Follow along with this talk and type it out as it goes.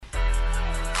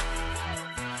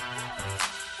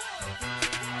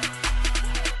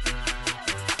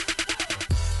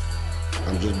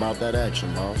just about that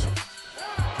action, boss.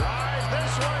 Drives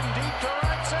this one deep to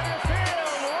right center field.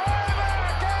 Way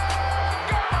back and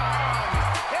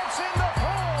gone. It's in the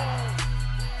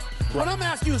pool. What I'm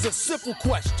asking you is a simple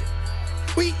question.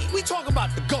 We talk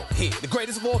about the GOAT here, the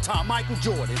greatest of all time, Michael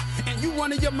Jordan, and you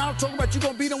running your mouth talking about you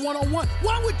gonna beat him one-on-one.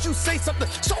 Why would you say something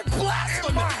so blasphemous?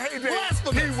 In my heyday,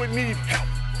 Blasphemous. he would need help.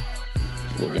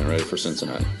 We're getting ready for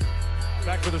Cincinnati.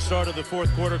 Back for the start of the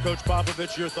fourth quarter. Coach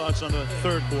Popovich, your thoughts on the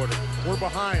third quarter? We're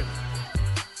behind.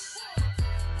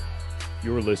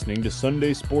 You're listening to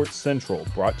Sunday Sports Central,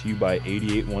 brought to you by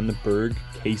 88.1 The Berg,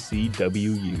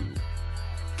 KCWU.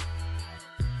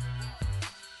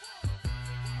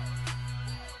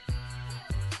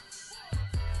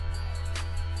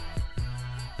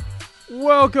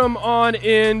 Welcome on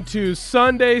into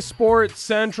Sunday Sports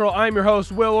Central. I'm your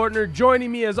host, Will Ortner.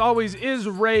 Joining me, as always, is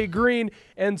Ray Green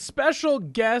and special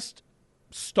guest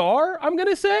star, I'm going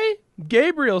to say,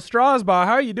 Gabriel Strasbaugh.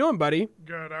 How are you doing, buddy?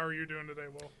 Good. How are you doing today,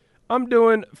 Will? I'm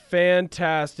doing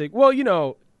fantastic. Well, you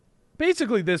know,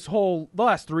 basically the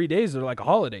last 3 days are like a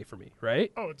holiday for me,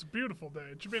 right? Oh, it's a beautiful day.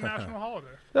 It should be a national holiday.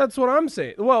 That's what I'm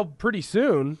saying. Well, pretty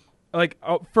soon.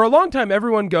 For a long time,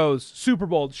 everyone goes, Super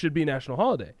Bowl should be a national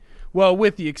holiday. Well,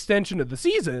 with the extension of the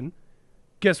season,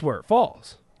 guess where it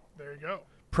falls? There you go.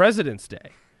 President's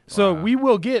Day. So we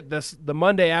will get the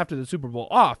Monday after the Super Bowl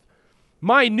off.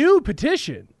 My new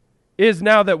petition is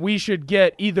now that we should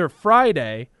get either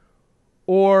Friday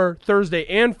or Thursday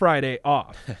and Friday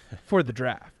off for the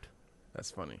draft.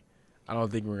 That's funny. I don't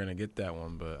think we're going to get that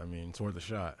one, but, I mean, it's worth a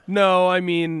shot. No, I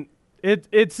mean,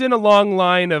 it's in a long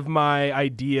line of my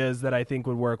ideas that I think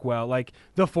would work well. Like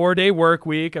the 4-day work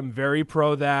week, I'm very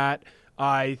pro that.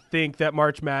 I think that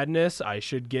March Madness, I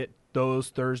should get those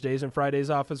Thursdays and Fridays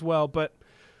off as well, but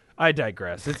I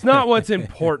digress. It's not what's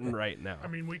important right now. I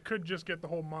mean, we could just get the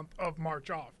whole month of March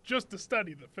off just to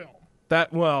study the film.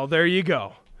 Well, there you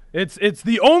go. It's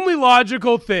the only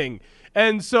logical thing.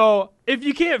 And so if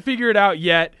you can't figure it out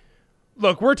yet,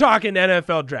 look, we're talking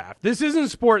NFL draft. This isn't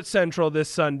Sports Central this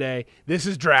Sunday. This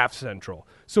is Draft Central.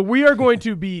 So we are going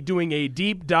to be doing a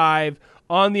deep dive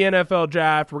on the NFL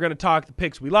draft. We're going to talk the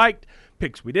picks we liked,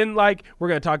 picks we didn't like. We're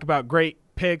going to talk about great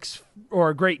picks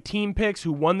or great team picks,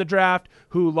 who won the draft,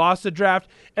 who lost the draft.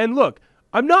 And look,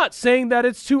 I'm not saying that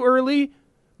it's too early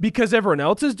because everyone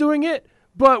else is doing it,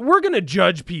 but we're going to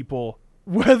judge people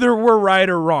whether we're right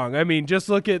or wrong. I mean, just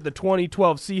look at the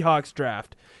 2012 Seahawks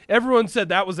draft. Everyone said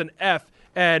that was an F,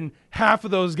 and half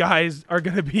of those guys are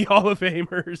going to be Hall of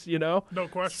Famers, you know? No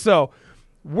question. So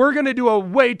we're going to do a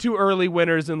way too early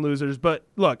winners and losers, but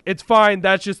look, it's fine.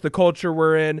 That's just the culture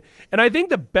we're in. And I think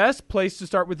the best place to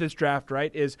start with this draft,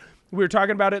 right, is we were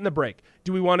talking about it in the break.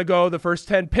 Do we want to go the first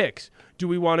 10 picks? Do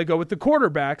we want to go with the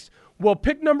quarterbacks? Well,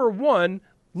 pick number 1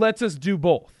 lets us do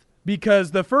both,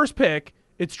 because the first pick,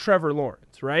 it's Trevor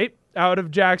Lawrence, right? Out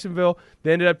of Jacksonville.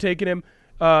 They ended up taking him.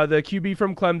 The QB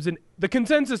from Clemson, the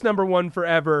consensus number 1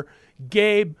 forever.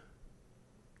 Gabe,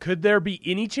 could there be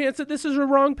any chance that this is a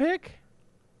wrong pick?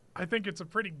 I think it's a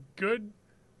pretty good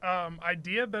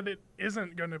idea that it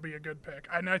isn't going to be a good pick.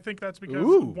 And I think that's because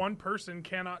one person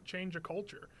cannot change a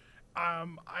culture.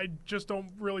 I just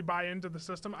don't really buy into the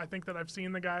system. I think that I've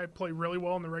seen the guy play really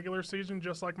well in the regular season,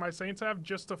 just like my Saints have,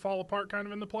 just to fall apart kind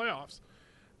of in the playoffs.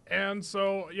 And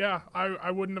so, yeah, I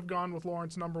wouldn't have gone with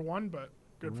Lawrence number 1, but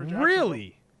good for Jacksonville.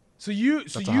 Really?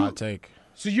 That's a hot take.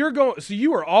 So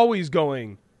you are always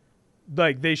going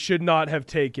like they should not have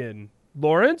taken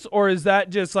Lawrence, or is that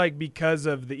just like because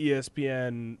of the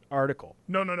ESPN article?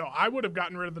 No. I would have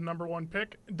gotten rid of the number 1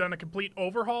 pick, done a complete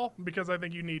overhaul, because I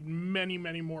think you need many,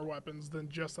 many more weapons than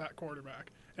just that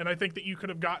quarterback. And I think that you could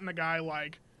have gotten a guy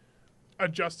like a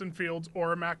Justin Fields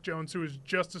or a Mac Jones who is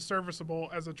just as serviceable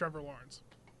as a Trevor Lawrence.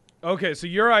 Okay, so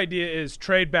your idea is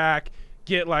trade back,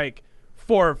 get like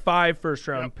 4 or 5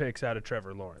 first-round picks out of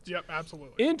Trevor Lawrence. Yep,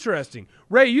 absolutely. Interesting.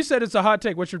 Ray, you said it's a hot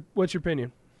take. What's your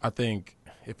opinion? I think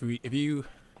if you're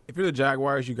the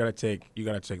Jaguars, you gotta take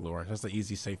Lawrence. That's the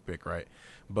easy, safe pick, right?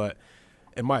 But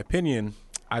in my opinion,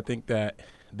 I think that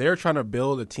they're trying to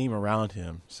build a team around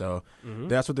him. So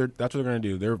that's what they're gonna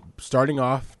do. They're starting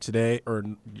off today or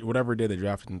whatever day they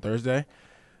drafted on Thursday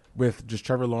with just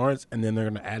Trevor Lawrence, and then they're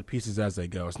gonna add pieces as they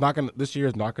go. This year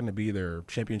is not gonna be their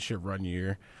championship run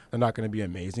year. They're not gonna be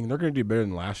amazing. They're gonna do better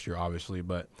than last year, obviously,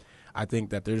 but I think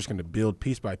that they're just going to build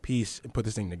piece by piece and put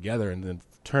this thing together and then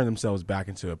turn themselves back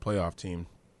into a playoff team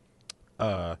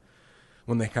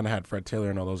when they kind of had Fred Taylor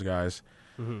and all those guys.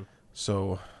 Mm-hmm.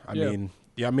 So, I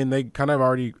mean, they kind of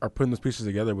already are putting those pieces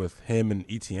together with him and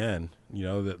ETN. You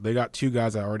know, they got 2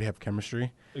 guys that already have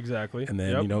chemistry. Exactly. And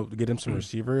then, get him some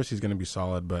receivers. He's going to be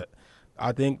solid. But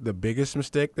I think the biggest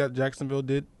mistake that Jacksonville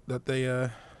did that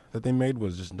they made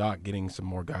was just not getting some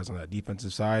more guys on that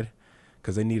defensive side,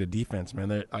 because they need a defense, man.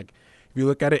 They're like, if you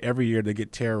look at it, every year they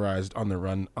get terrorized on the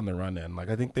run end. Like,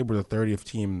 I think they were the 30th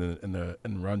team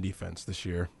in run defense this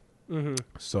year. Mm-hmm.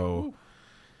 So,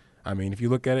 I mean, if you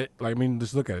look at it,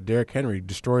 just look at it. Derrick Henry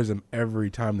destroys them every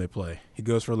time they play. He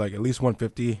goes for like at least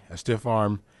 150, a stiff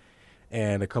arm,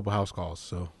 and a couple house calls.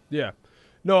 So yeah,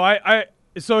 no,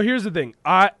 so here's the thing.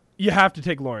 You have to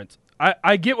take Lawrence.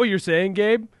 I get what you're saying,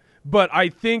 Gabe, but I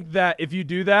think that if you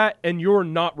do that and you're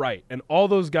not right and all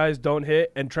those guys don't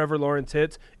hit and Trevor Lawrence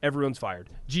hits, everyone's fired.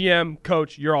 GM,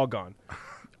 coach, you're all gone.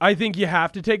 I think you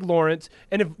have to take Lawrence,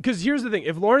 and because here's the thing: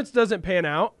 if Lawrence doesn't pan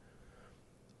out,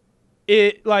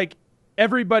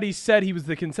 everybody said he was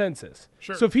the consensus.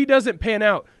 Sure. So if he doesn't pan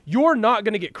out, you're not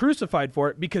going to get crucified for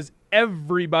it because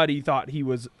everybody thought he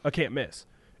was a can't miss,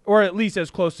 or at least as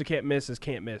close to can't miss as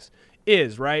can't miss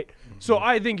is, right? Mm-hmm. So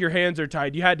I think your hands are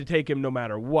tied. You had to take him no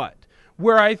matter what.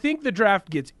 Where I think the draft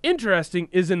gets interesting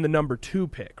is in the number 2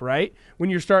 pick, right? When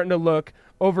you're starting to look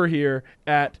over here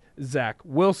at Zach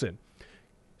Wilson.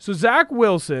 So Zach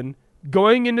Wilson,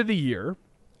 going into the year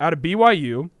out of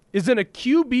BYU, is in a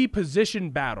QB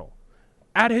position battle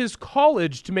at his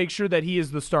college to make sure that he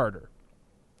is the starter.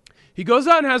 He goes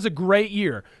out and has a great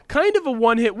year, kind of a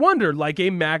one-hit wonder, like a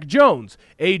Mac Jones,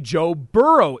 a Joe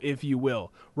Burrow, if you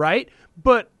will, right?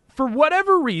 But for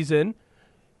whatever reason,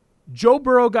 Joe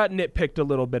Burrow got nitpicked a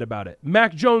little bit about it.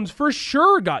 Mac Jones for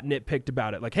sure got nitpicked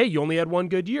about it. Like, hey, you only had one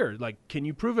good year. Like, can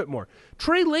you prove it more?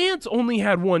 Trey Lance only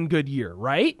had one good year,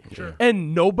 right? Sure.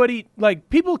 And nobody,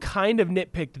 people kind of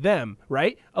nitpicked them,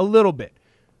 right? A little bit.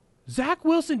 Zach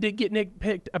Wilson didn't get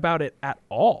nitpicked about it at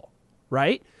all,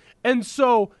 right? And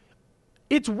so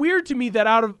it's weird to me that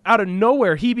out of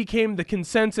nowhere he became the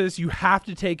consensus. You have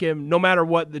to take him no matter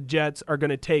what. The Jets are going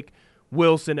to take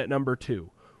Wilson at number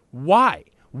 2. Why?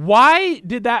 Why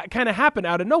did that kind of happen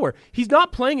out of nowhere? He's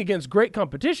not playing against great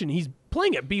competition. He's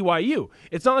playing at BYU.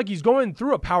 It's not like he's going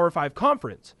through a Power 5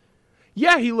 conference.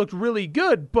 Yeah, he looked really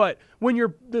good, but when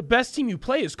the best team you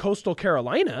play is Coastal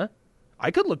Carolina, I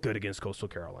could look good against Coastal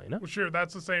Carolina. Well, sure,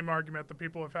 that's the same argument that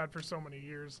people have had for so many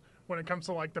years when it comes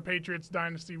to like the Patriots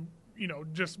dynasty,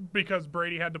 just because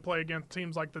Brady had to play against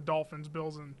teams like the Dolphins,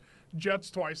 Bills, and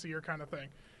Jets twice a year kind of thing.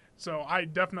 So I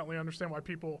definitely understand why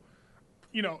people,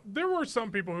 there were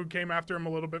some people who came after him a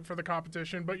little bit for the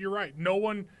competition, but you're right. No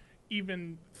one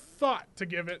even thought to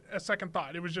give it a second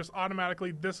thought. It was just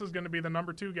automatically, this is going to be the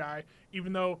number 2 guy,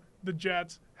 even though the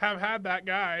Jets have had that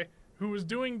guy who was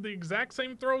doing the exact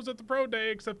same throws at the pro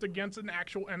day, except against an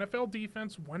actual NFL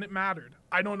defense when it mattered.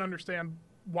 I don't understand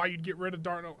why you'd get rid of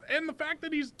Darnold. And the fact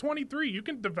that he's 23, you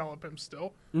can develop him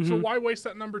still. Mm-hmm. So why waste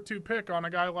that number 2 pick on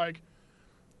a guy like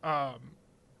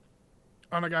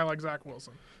Zach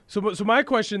Wilson? So my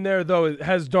question there, though, is,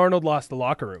 has Darnold lost the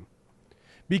locker room?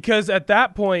 Because at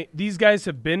that point, these guys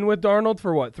have been with Darnold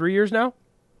for what, 3 years now?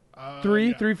 4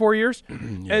 years?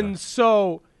 Yeah. And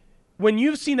so when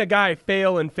you've seen a guy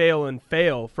fail and fail and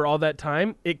fail for all that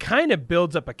time, it kind of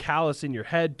builds up a callus in your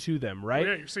head to them, right?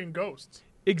 Oh, yeah, you're seeing ghosts.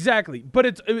 Exactly. But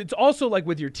it's also like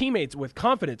with your teammates with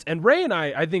confidence. And Ray and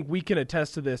I think we can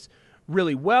attest to this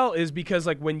really well, is because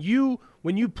like when you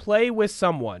play with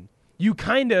someone, you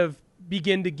kind of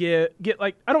begin to get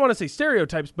like, I don't want to say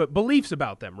stereotypes, but beliefs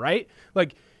about them, right?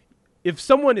 Like if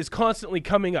someone is constantly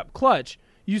coming up clutch,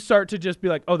 you start to just be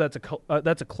like, oh, that's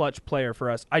a clutch player for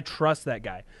us. I trust that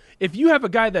guy. If you have a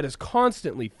guy that is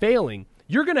constantly failing,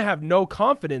 you're going to have no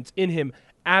confidence in him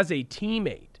as a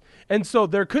teammate. And so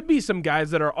there could be some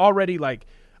guys that are already like,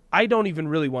 I don't even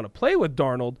really want to play with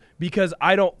Darnold because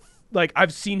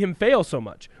I've seen him fail so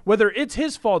much, whether it's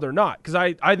his fault or not, because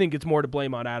I think it's more to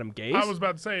blame on Adam Gase. I was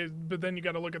about to say, but then you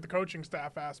got to look at the coaching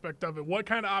staff aspect of it. What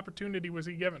kind of opportunity was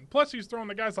he given? Plus, he's throwing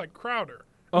the guys like Crowder.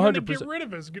 100%. Get rid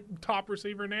of his top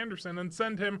receiver in Anderson and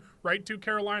send him right to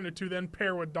Carolina to then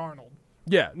pair with Darnold.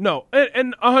 Yeah, no,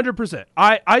 and 100%.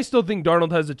 I still think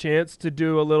Darnold has a chance to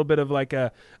do a little bit of like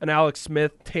an Alex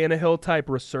Smith, Tannehill type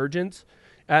resurgence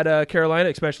at Carolina,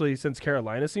 especially since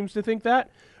Carolina seems to think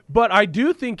that. But I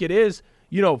do think it is,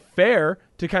 fair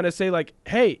to kind of say like,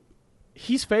 hey,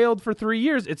 he's failed for 3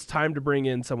 years. It's time to bring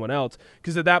in someone else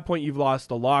because at that point you've lost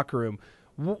the locker room.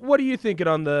 What are you thinking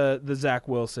on the Zach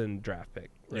Wilson draft pick?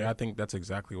 Right? Yeah, I think that's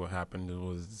exactly what happened. It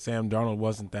was Sam Darnold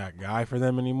wasn't that guy for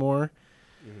them anymore.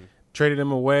 Mm-hmm. Traded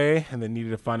him away, and they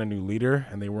needed to find a new leader,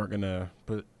 and they weren't gonna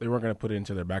put it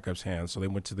into their backup's hands. So they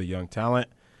went to the young talent.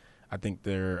 I think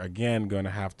they're again going to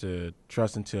have to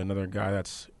trust into another guy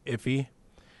that's iffy.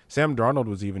 Sam Darnold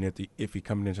was even iffy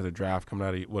coming into the draft, coming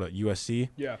out of USC.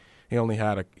 Yeah, he only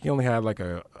had like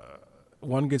a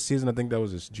one good season. I think that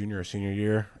was his junior or senior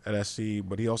year at SC,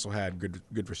 but he also had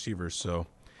good receivers. So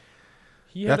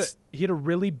he had a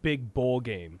really big bowl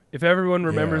game. If everyone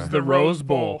remembers the Rose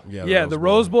Bowl. The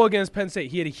Rose Bowl against Penn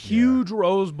State. He had a huge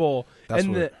Rose Bowl. That's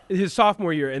his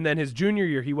sophomore year, and then his junior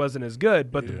year, he wasn't as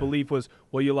good. But the belief was,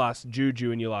 well, you lost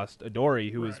Juju and you lost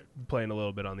Adoree, who was playing a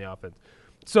little bit on the offense.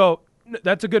 So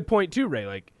that's a good point too, Ray.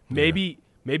 Like maybe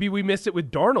we missed it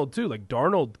with Darnold too. Like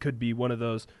Darnold could be one of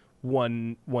those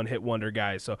one hit wonder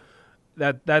guys. So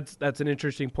that's an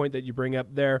interesting point that you bring up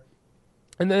there.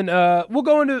 And then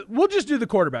we'll just do the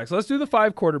quarterbacks. Let's do the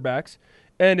 5 quarterbacks.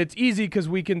 And it's easy because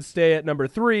we can stay at number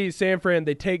 3, San Fran.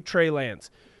 They take Trey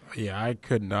Lance. Yeah, I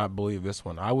could not believe this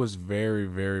one. I was very,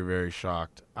 very, very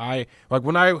shocked.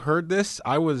 When I heard this,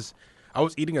 I was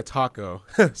eating a taco.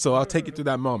 So I'll take you through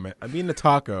that moment. I'm eating a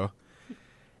taco,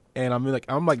 and I'm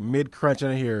like mid crunch,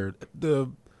 and I hear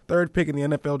the 3rd pick in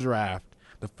the NFL draft.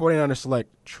 The 49ers select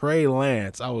Trey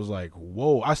Lance. I was like,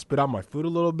 whoa. I spit out my food a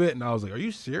little bit, and I was like, are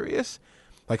you serious?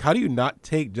 Like, how do you not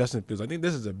take Justin Fields? I think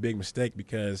this is a big mistake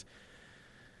because,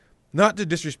 not to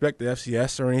disrespect the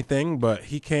FCS or anything, but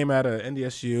he came out of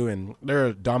NDSU, and they're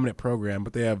a dominant program,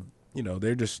 but they have,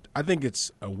 I think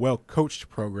it's a well-coached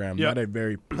program, not a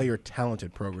very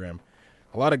player-talented program.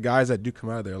 A lot of guys that do come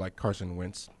out of there, like Carson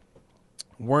Wentz,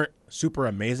 weren't super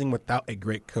amazing without a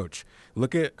great coach.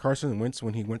 Look at Carson Wentz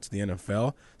when he went to the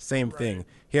NFL. Same thing.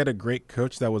 He had a great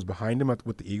coach that was behind him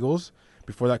with the Eagles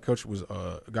before that coach was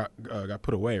got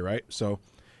put away, right? So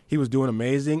he was doing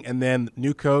amazing, and then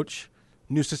new coach,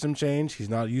 new system change. He's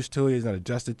not used to it. He's not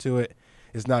adjusted to it.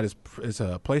 It's not his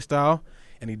play style,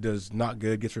 and he does not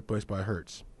good. Gets replaced by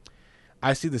Hurts.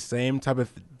 I see the same type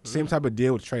of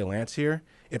deal with Trey Lance here.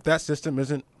 If that system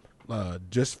isn't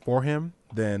just for him,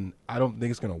 then I don't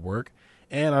think it's going to work.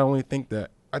 And I think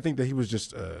that he was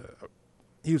just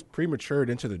he was prematured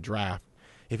into the draft.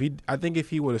 I think if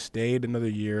he would have stayed another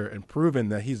year and proven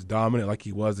that he's dominant like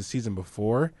he was the season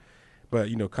before, but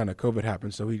kind of COVID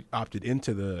happened, so he opted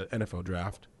into the NFL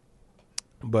draft.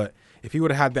 But if he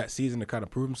would have had that season to kind of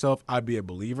prove himself, I'd be a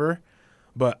believer.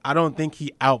 But I don't think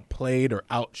he outplayed or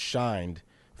outshined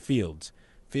Fields.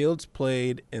 Fields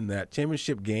played in that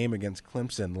championship game against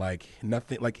Clemson like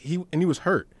nothing. He was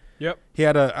hurt. Yep.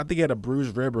 I think he had a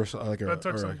bruised rib or something. That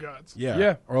took some guts.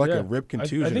 Yeah. Or a rib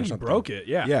contusion. I think or something. he broke it.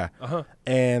 Yeah. Yeah. Uh-huh.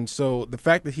 And so the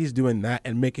fact that he's doing that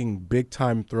and making big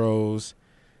time throws,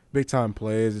 big time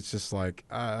plays, it's just like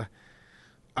I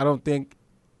don't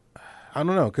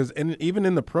know, because even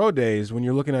in the pro days, when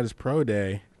you're looking at his pro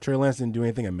day, Trey Lance didn't do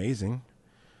anything amazing.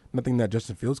 Nothing that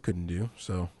Justin Fields couldn't do.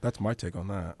 So that's my take on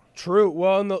that. True.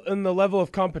 Well, and the level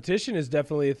of competition is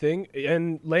definitely a thing.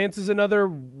 And Lance is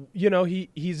another,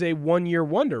 he's a one-year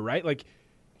wonder, right? Like,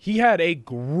 he had a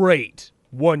great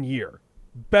 1 year.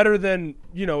 Better than,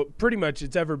 pretty much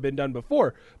it's ever been done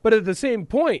before. But at the same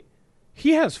point,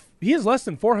 he has less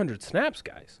than 400 snaps,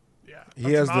 guys. Yeah.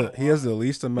 He has the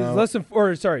least amount. He's less than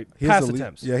pass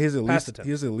attempts. Yeah, he has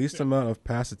the least amount of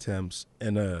pass attempts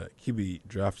in a QB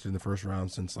drafted in the first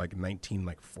round since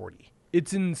 1940.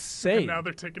 It's insane. And now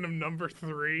they're taking him number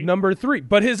 3. Number 3,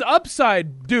 but his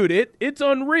upside, dude, it's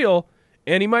unreal.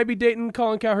 And he might be dating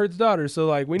Colin Cowherd's daughter.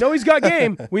 So we know he's got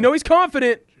game. We know he's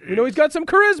confident. Jeez. We know he's got some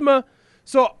charisma.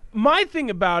 So my thing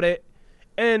about it,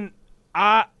 and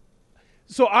I'm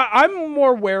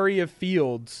more wary of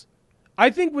Fields. I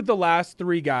think with the last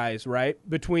 3 guys, right,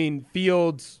 between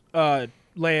Fields,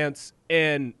 Lance,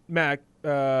 and Mac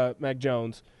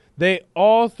Jones, they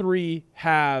all 3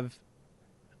 have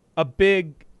a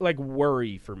big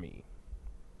worry for me,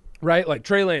 right? Like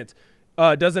Trey Lance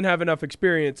doesn't have enough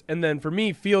experience, and then for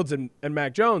me, Fields and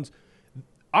Mac Jones,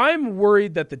 I'm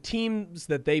worried that the teams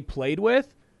that they played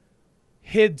with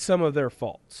hid some of their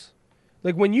faults.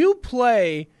 Like when you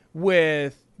play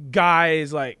with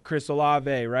guys like Chris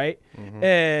Olave, right? Mm-hmm.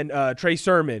 And Trey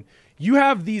Sermon. You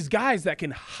have these guys that can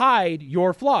hide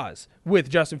your flaws with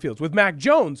Justin Fields. With Mac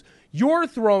Jones, you're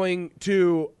throwing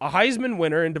to a Heisman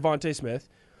winner in Devontae Smith,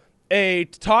 a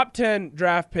top 10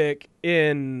 draft pick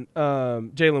in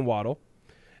Jalen Waddle,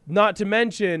 not to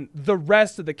mention the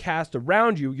rest of the cast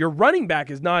around you. Your running back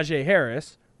is Najee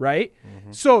Harris, right?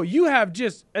 Mm-hmm. So you have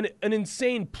just an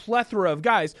insane plethora of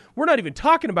guys. We're not even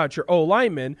talking about your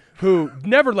O-linemen who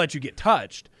never let you get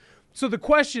touched. So the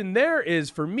question there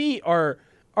is, for me, are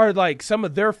some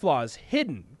of their flaws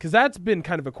hidden? Because that's been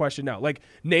kind of a question now.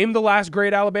 Name the last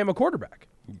great Alabama quarterback.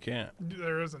 You can't.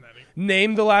 There isn't any.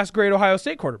 Name the last great Ohio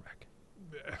State quarterback.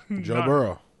 Joe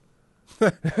Burrow. He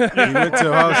went to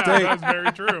Ohio State. That's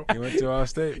very true. He went to Ohio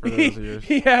State for those years.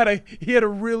 He had a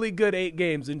really good 8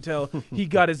 games until he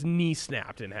got his knee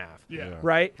snapped in half. Yeah.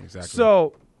 Right? Exactly.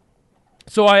 So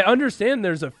So I understand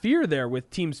there's a fear there with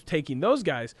teams taking those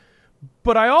guys.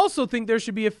 But I also think there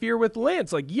should be a fear with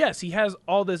Lance. Like, yes, he has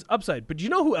all this upside. But do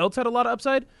you know who else had a lot of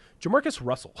upside? Jamarcus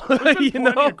Russell. There's been you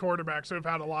plenty know? of quarterbacks who have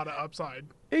had a lot of upside.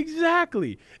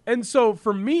 Exactly. And so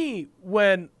for me,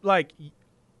 when, like,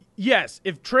 yes,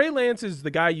 if Trey Lance is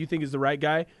the guy you think is the right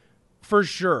guy, for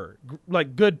sure,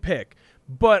 like, good pick.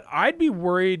 But I'd be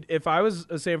worried if I was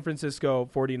a San Francisco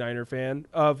 49er fan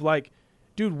of, like,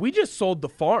 dude, we just sold the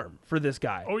farm for this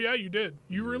guy. Oh, yeah, you did.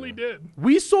 You really did.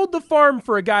 We sold the farm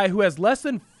for a guy who has less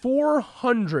than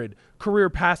 400 career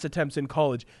pass attempts in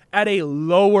college at a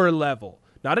lower level.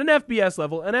 Not an FBS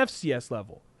level, an FCS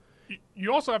level.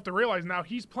 You also have to realize now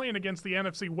he's playing against the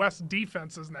NFC West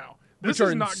defenses now. This Which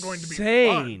is are not going to be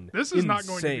insane. fun. This is not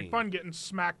going to be Insane. fun getting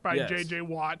smacked by Yes. J.J.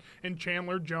 Watt and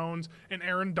Chandler Jones and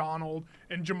Aaron Donald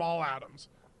and Jamal Adams.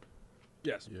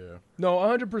 Yes. Yeah. No,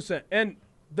 100%. And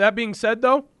that being said,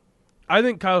 though, I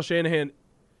think Kyle Shanahan,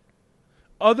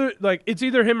 it's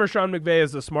either him or Sean McVay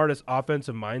as the smartest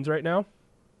offensive minds right now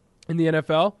in the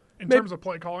NFL. In terms of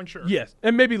play calling, sure. Yes,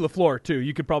 and maybe LaFleur, too.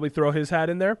 You could probably throw his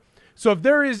hat in there. So if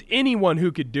there is anyone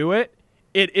who could do it,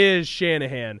 it is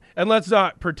Shanahan. And let's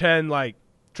not pretend like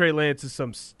Trey Lance is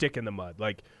some stick in the mud.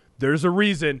 Like, there's a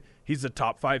reason he's a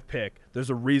top 5 pick. There's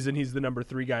a reason he's the number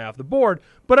 3 guy off the board.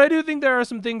 But I do think there are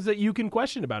some things that you can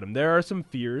question about him. There are some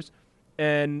fears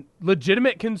and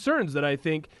legitimate concerns that I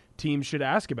think teams should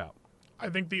ask about. I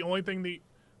think the only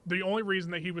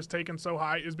reason that he was taken so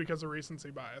high is because of recency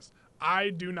bias.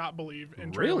 I do not believe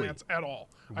in Trey Really? Lance at all.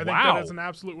 I think Wow. that is an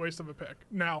absolute waste of a pick.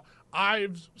 Now,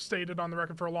 I've stated on the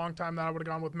record for a long time that I would have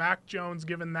gone with Mac Jones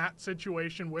given that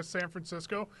situation with San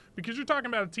Francisco, because you're talking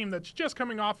about a team that's just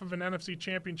coming off of an NFC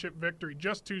Championship victory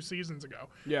just 2 seasons ago.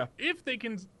 Yeah. If they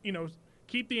can,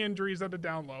 keep the injuries at a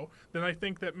down low, then I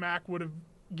think that Mac would have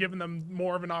given them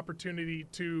more of an opportunity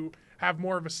to have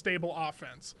more of a stable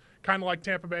offense, kind of like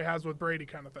Tampa Bay has with Brady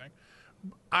kind of thing.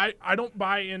 I don't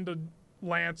buy into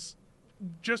Lance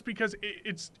just because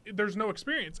there's no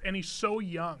experience, and he's so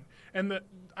young. And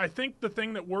I think the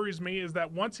thing that worries me is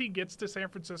that once he gets to San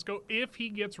Francisco, if he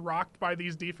gets rocked by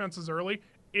these defenses early,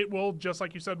 it will, just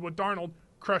like you said with Darnold,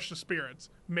 crush the spirits.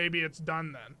 Maybe it's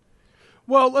done then.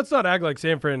 Well, let's not act like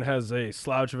San Fran has a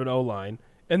slouch of an O-line.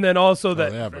 And then also They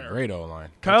that have a great O-line.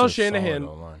 Kyle That's a solid Shanahan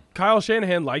O-line. Kyle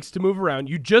Shanahan likes to move around.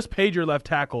 You just paid your left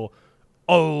tackle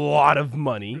a lot of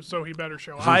money. So he better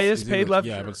show up. Highest paid left.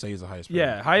 Yeah, I would say he's the highest paid.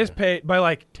 Yeah, highest paid by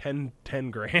like 10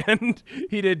 grand.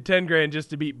 He did 10 grand just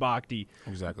to beat Bakhti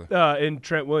Exactly. in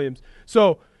Trent Williams.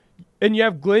 So, and you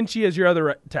have Glinchey as your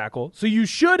other tackle. So you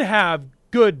should have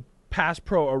good pass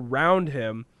pro around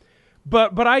him.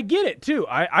 But I get it too.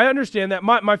 I understand that.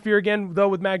 My fear again though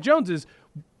with Mac Jones is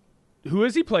who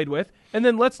has he played with? And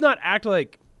then let's not act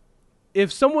like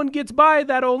if someone gets by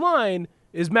that O-line,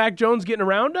 is Mac Jones getting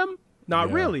around him? Not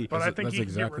Yeah, really. But I think that's he can get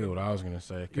exactly rid of what I was going to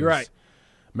say. 'Cause You're right.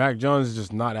 Mac Jones is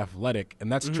just not athletic,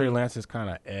 and that's Mm-hmm. Trey Lance's kind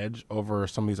of edge over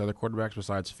some of these other quarterbacks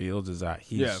besides Fields is that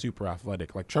he's Yeah. super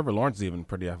athletic. Like Trevor Lawrence is even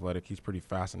pretty athletic. He's pretty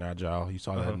fast and agile. You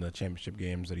saw that in the championship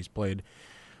games that he's played.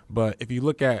 But if you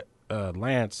look at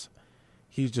Lance,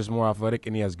 he's just more athletic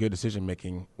and he has good decision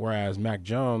making. Whereas Mac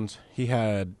Jones, he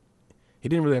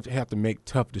didn't really have to make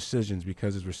tough decisions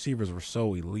because his receivers were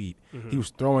so elite. He was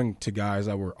throwing to guys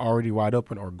that were already wide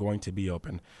open or going to be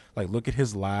open. Like look at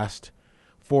his last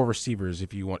 4 receivers,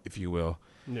 if you will.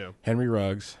 Yeah. Henry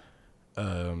Ruggs,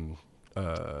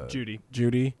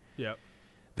 Judy. Yep.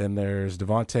 Then there's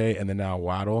Devontae, and then now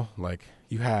Waddle. Like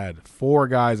you had 4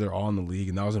 guys that are all in the league,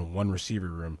 and that was in one receiver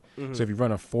room. So if you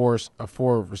run a 4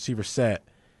 receiver set,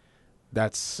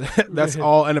 that's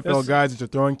all NFL guys that you're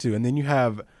throwing to, and then you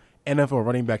have NFL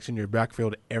running backs in your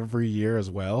backfield every year as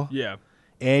well. Yeah.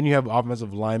 And you have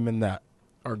offensive linemen that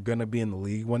are gonna be in the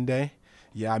league one day.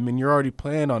 Yeah, I mean you're already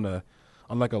playing on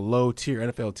like a low tier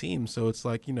NFL team, so it's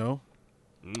like he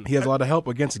has a lot of help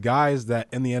against guys that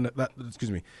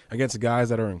against guys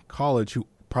that are in college who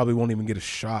probably won't even get a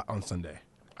shot on Sunday.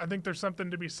 I think there's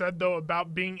something to be said, though,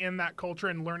 about being in that culture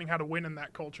and learning how to win in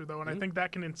that culture, though. And I think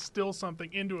that can instill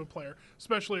something into a player,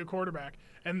 especially a quarterback.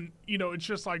 And, it's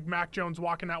just like Mac Jones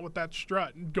walking out with that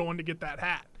strut and going to get that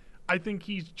hat. I think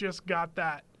he's just got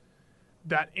that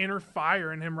inner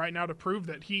fire in him right now to prove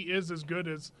that he is as good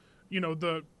as,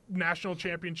 the national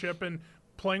championship and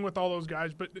playing with all those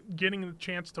guys, but getting the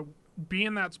chance to be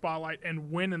in that spotlight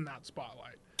and win in that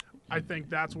spotlight. I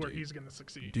think that's where he's going to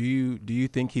succeed. Do you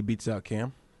think he beats out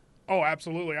Cam? Oh,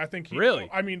 absolutely. I think Really?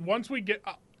 I mean, once we get,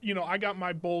 I got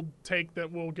my bold take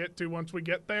that we'll get to once we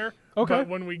get there. Okay. But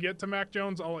when we get to Mac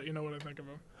Jones, I'll let you know what I think of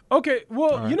him. Okay,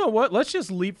 well, you know what? Let's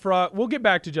just leapfrog. We'll get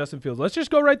back to Justin Fields. Let's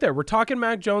just go right there. We're talking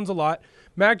Mac Jones a lot.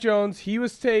 Mac Jones, he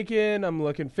was taken, I'm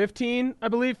looking, 15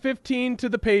 to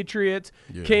the Patriots.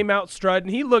 Yeah. Came out strutting.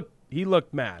 He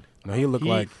looked mad. No, he looked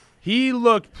like he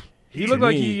looked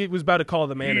like he was about to call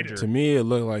the manager. To me, it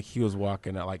looked like he was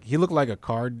walking out. Like he looked like a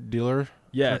car dealer,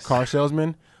 a car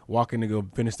salesman walking to go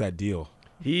finish that deal.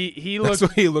 That's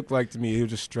what he looked like to me. He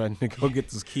was just strutting to go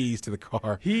get his keys to the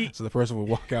car, so the person would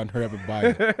walk out and hurry up and buy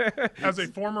it. As a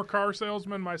former car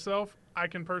salesman myself, I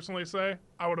can personally say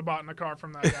I would have bought in a car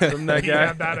from that guy. He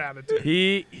had that attitude.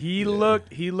 He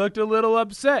looked a little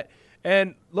upset.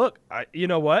 And look, you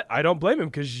know what? I don't blame him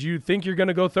because you think you're going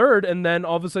to go third, and then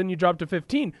all of a sudden you drop to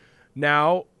 15.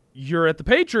 Now you're at the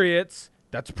Patriots.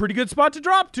 That's a pretty good spot to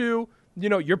drop to. You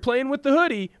know, you're playing with the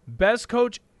hoodie. Best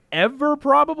coach ever,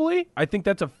 probably. I think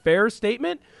that's a fair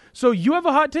statement. So you have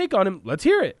a hot take on him. Let's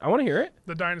hear it. I want to hear it.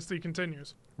 The dynasty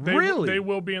continues. Really? They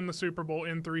will be in the Super Bowl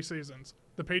in 3 seasons.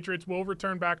 The Patriots will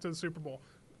return back to the Super Bowl.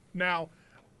 Now,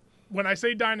 when I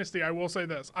say dynasty, I will say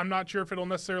this. I'm not sure if it'll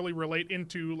necessarily relate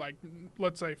into, like,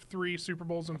 let's say 3 Super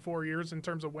Bowls in 4 years in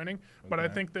terms of winning, but I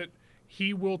think that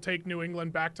he will take New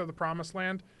England back to the promised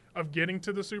land of getting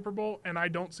to the Super Bowl, and I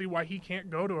don't see why he can't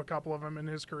go to a couple of them in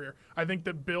his career. I think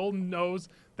that Bill knows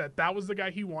that that was the guy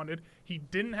he wanted. He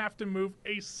didn't have to move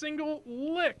a single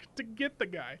lick to get the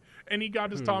guy, and he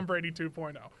got his Tom Brady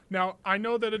 2.0. Now, I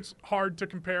know that it's hard to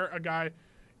compare a guy,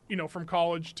 you know, from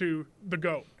college to the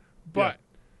GOAT, but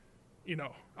you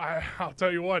know, I'll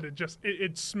tell you what,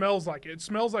 it smells like it. It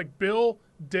smells like Bill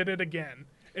did it again.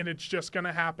 And it's just going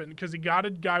to happen because he got a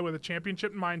guy with a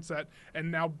championship mindset, and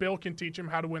now Bill can teach him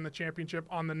how to win the championship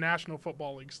on the National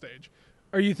Football League stage.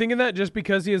 Are you thinking that just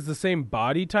because he has the same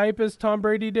body type as Tom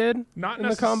Brady did in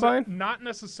the Combine? Not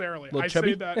necessarily. I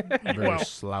chubby? Say that. Very well,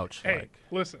 slouch-like. Hey,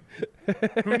 listen.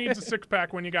 Who needs a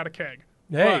six-pack when you got a keg?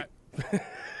 Hey. But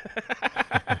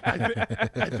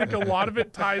I think a lot of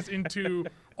it ties into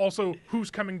also who's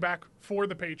coming back for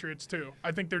the Patriots too.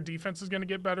 I think their defense is going to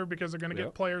get better because they're going to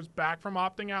get players back from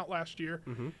opting out last year.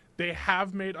 They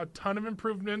have made a ton of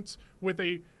improvements with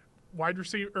a wide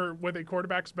receiver or with a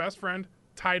quarterback's best friend,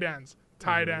 tight ends.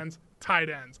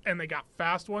 And they got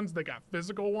fast ones, they got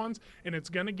physical ones, and it's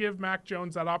going to give Mac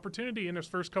Jones that opportunity in his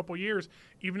first couple years.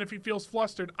 Even if he feels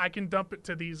flustered, I can dump it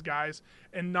to these guys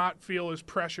and not feel as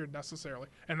pressured necessarily.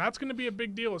 And that's going to be a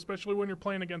big deal, especially when you're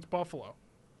playing against Buffalo.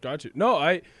 Got you. No,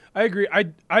 I agree.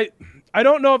 I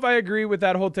don't know if I agree with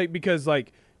that whole take because,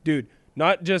 like, dude,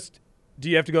 not just do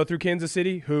you have to go through Kansas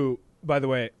City, who, by the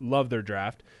way, love their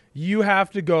draft. You have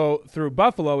to go through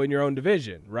Buffalo in your own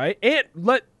division, right? And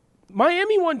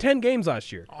Miami won 10 games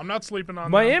last year. I'm not sleeping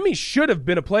on Miami should have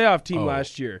been a playoff team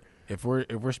last year. If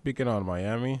we're speaking on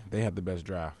Miami, they had the best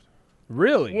draft.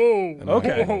 Really? Whoa.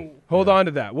 Okay. Whoa. Hold on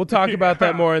to that. We'll talk about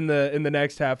that more in the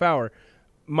next half hour.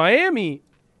 Miami,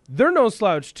 they're no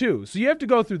slouch too. So you have to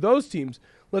go through those teams.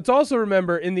 Let's also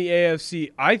remember in the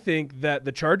AFC, I think that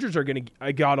the Chargers are going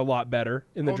to got a lot better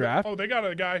in the draft. They got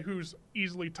a guy who's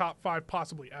easily top 5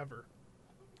 possibly ever.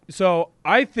 So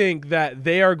I think that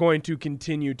they are going to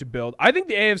continue to build. I think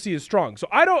the AFC is strong. So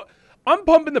I'm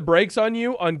pumping the brakes on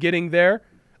you on getting there.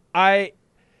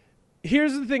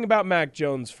 Here's the thing about Mac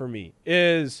Jones for me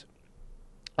is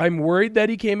I'm worried that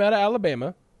he came out of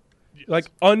Alabama. Yes.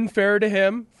 Like, unfair to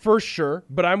him for sure,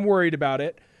 but I'm worried about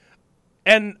it.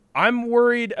 And I'm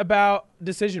worried about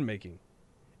decision making.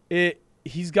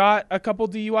 He's got a couple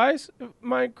DUIs.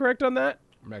 Am I correct on that?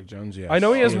 Mac Jones, yes. I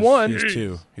know he has one. He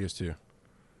has two.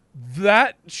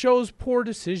 That shows poor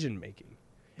decision making.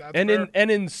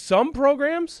 In some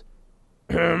programs,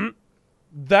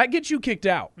 that gets you kicked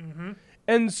out. Mm-hmm.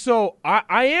 And so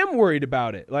I am worried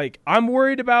about it. Like, I'm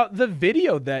worried about the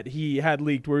video that he had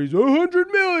leaked where he's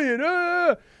 $100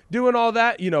 million, doing all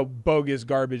that, bogus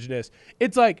garbageness.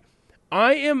 It's like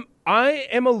I am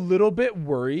a little bit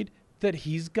worried that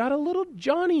he's got a little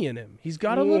Johnny in him. He's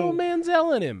got a little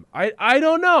Manziel in him. I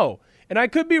don't know. And I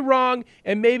could be wrong,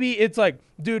 and maybe it's like,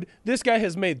 dude, this guy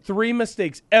has made 3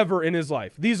 mistakes ever in his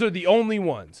life. These are the only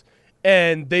ones.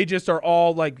 And they just are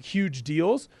all, like, huge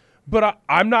deals. But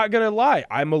I'm not going to lie.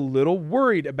 I'm a little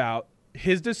worried about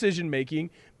his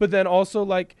decision-making. But then also,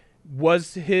 like, were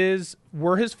his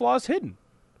flaws hidden?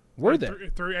 Were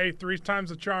they? 3 times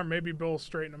the charm. Maybe Bill will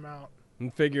straighten them out.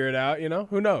 And figure it out,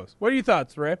 Who knows? What are your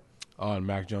thoughts, Ray? On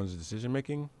Mac Jones'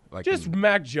 decision-making?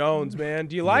 Mac Jones, man.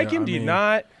 Do you like him? Do you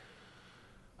not?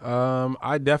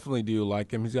 I definitely do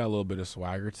like him. He's got a little bit of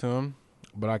swagger to him,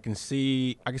 but I can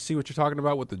see what you're talking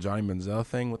about with the Johnny Manziel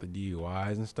thing with the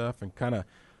DUIs and stuff, and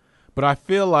but I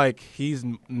feel like he's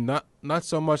not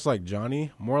so much like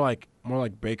Johnny, more like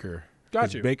Baker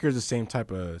Got you. Baker's the same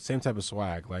type of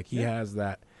swag. Like he has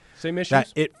that same issues,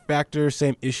 that it factor,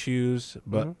 same issues,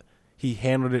 but he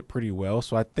handled it pretty well.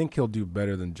 So I think he'll do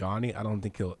better than Johnny. I don't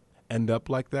think he'll end up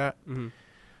like that.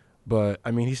 But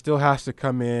I mean, he still has to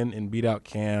come in and beat out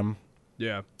Cam.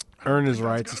 Yeah, earn his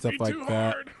rights and stuff like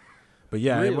that. But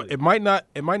yeah, Really? it might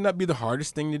not be the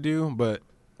hardest thing to do, but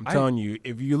I'm telling you,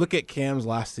 if you look at Cam's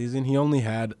last season, he only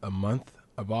had a month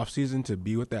of off season to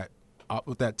be with that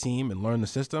team and learn the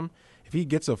system. If he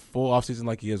gets a full off season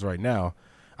like he is right now,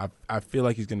 I feel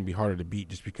like he's going to be harder to beat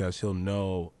just because he'll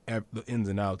know the ins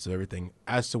and outs of everything.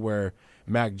 As to where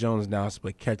Mac Jones now has to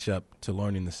play catch up to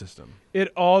learning the system. it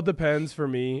all depends for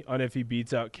me on if he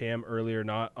beats out Cam early or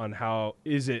not. On how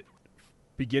is it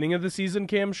beginning of the season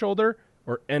Cam shoulder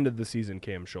or end of the season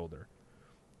Cam shoulder.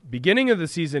 Beginning of the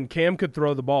season, Cam could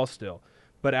throw the ball still.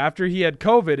 But after he had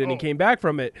COVID and he came back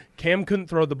from it, Cam couldn't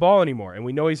throw the ball anymore. And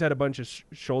we know he's had a bunch of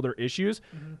shoulder issues.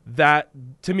 That,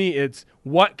 to me, it's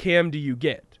what Cam do you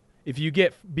get? If you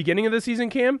get beginning of the season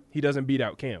Cam, he doesn't beat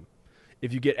out Cam.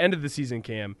 If you get end of the season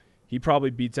Cam, he probably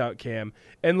beats out Cam.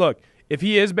 And look, if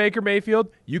he is Baker Mayfield,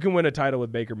 you can win a title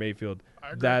with Baker Mayfield.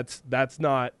 That's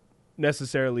not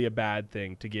necessarily a bad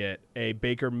thing to get a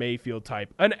Baker Mayfield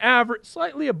type, an average,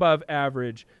 slightly above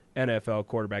average NFL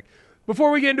quarterback.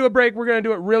 Before we get into a break, we're going to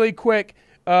do it really quick.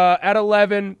 At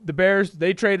 11, the Bears,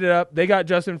 they traded up. They got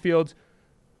Justin Fields.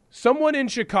 Someone in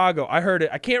Chicago, I heard it.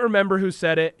 I can't remember who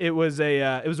said it. It was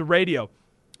a radio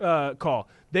call.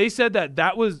 They said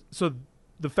that was so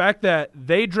the fact that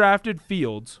they drafted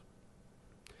Fields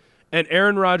and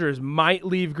Aaron Rodgers might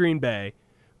leave Green Bay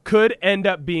could end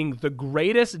up being the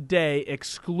greatest day,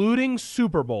 excluding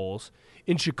Super Bowls,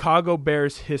 in Chicago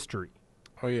Bears history.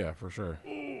 Oh, yeah, for sure.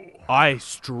 I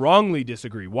strongly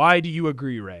disagree. Why do you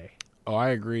agree, Ray? Oh, I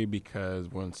agree because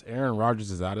once Aaron Rodgers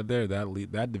is out of there,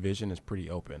 that division is pretty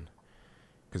open.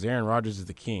 Because Aaron Rodgers is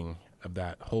the king of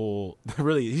that whole – he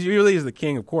really is the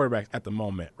king of quarterbacks at the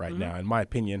moment right now, in my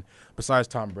opinion, besides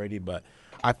Tom Brady. But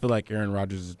I feel like Aaron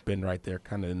Rodgers has been right there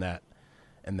kind of in that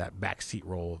backseat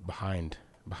role behind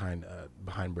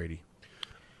Brady.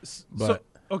 But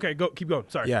okay, keep going.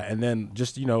 Sorry. yeah, and then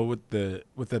just with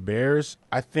the Bears,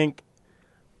 I think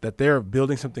that they're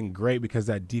building something great because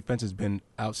that defense has been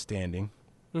outstanding.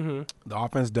 The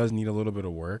offense does need a little bit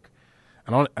of work.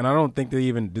 I don't think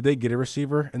did they get a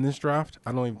receiver in this draft?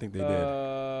 I don't even think they did.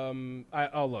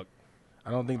 I'll look.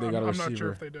 I don't think they got a receiver. I'm not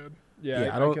sure if they did. Yeah,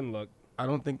 I can look. I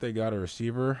don't think they got a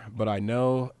receiver, but I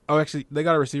know. Oh, actually, they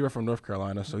got a receiver from North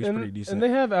Carolina, so he's pretty decent. And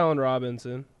they have Allen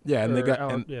Robinson. Yeah, and they got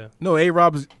Allen,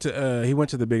 A-Rob's he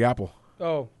went to the Big Apple.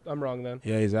 Oh, I'm wrong then.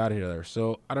 Yeah, he's out of here there.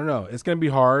 So I don't know. It's gonna be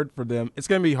hard for them. It's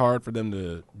gonna be hard for them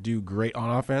to do great on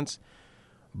offense.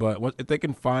 But if they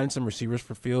can find some receivers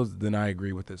for Fields, then I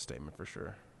agree with this statement for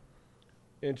sure.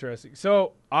 Interesting.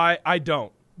 So I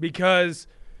don't, because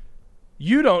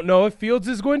you don't know if Fields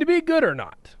is going to be good or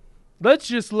not. Let's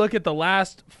just look at the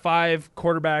last 5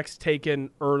 quarterbacks taken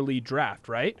early draft,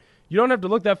 right? You don't have to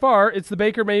look that far. It's the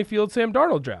Baker Mayfield, Sam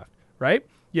Darnold draft, right?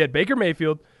 You had Baker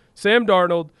Mayfield, Sam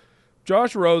Darnold,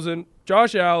 Josh Rosen,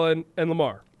 Josh Allen, and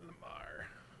Lamar.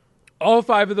 All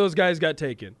 5 of those guys got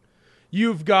taken.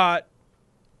 You've got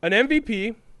an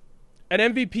MVP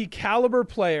caliber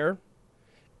player,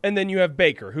 and then you have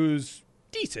Baker, who's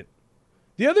decent.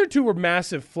 The other 2 were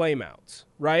massive flameouts,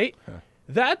 right?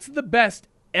 That's the best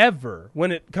ever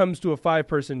when it comes to a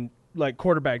 5-person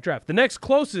quarterback draft. The next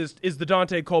closest is the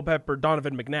Dante Culpepper,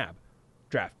 Donovan McNabb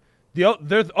draft.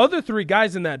 The other 3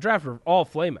 guys in that draft are all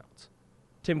flameouts.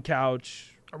 Tim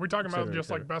Couch. Are we talking about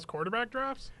just best quarterback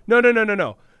drafts?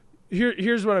 No.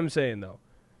 Here's what I'm saying though.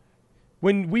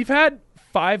 When we've had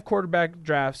 5 quarterback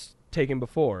drafts taken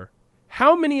before,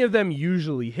 how many of them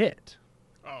usually hit?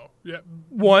 Oh, yeah.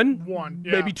 One,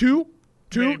 yeah. maybe two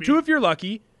if you're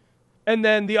lucky. And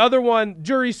then the other one,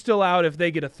 jury's still out if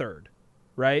they get a third,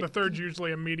 right? The third's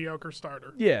usually a mediocre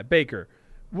starter. Yeah, Baker.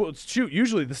 Well, shoot,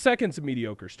 usually the second's a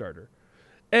mediocre starter.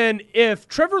 And if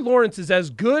Trevor Lawrence is as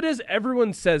good as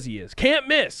everyone says he is, can't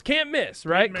miss,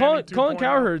 right? Colin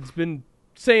Cowherd's been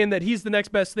saying that he's the next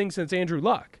best thing since Andrew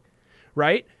Luck,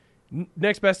 right?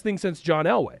 Next best thing since John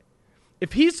Elway.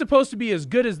 If he's supposed to be as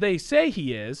good as they say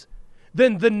he is,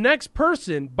 then the next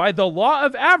person, by the law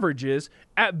of averages,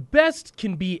 at best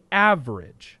can be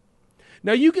average.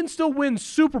 Now, you can still win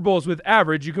Super Bowls with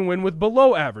average. You can win with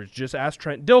below average. Just ask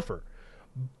Trent Dilfer.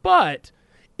 But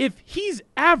if he's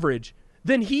average,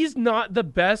 then he's not the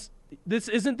best. This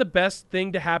isn't the best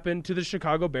thing to happen to the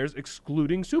Chicago Bears,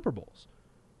 excluding Super Bowls.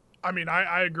 I mean,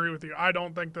 I agree with you. I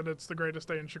don't think that it's the greatest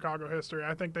day in Chicago history.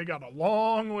 I think they got a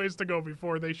long ways to go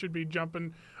before they should be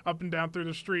jumping up and down through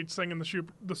the streets singing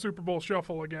the Super Bowl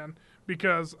shuffle again.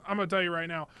 Because I'm going to tell you right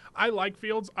now, I like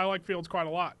Fields. I like Fields quite a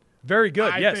lot. Very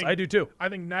good. Yes, I do too. I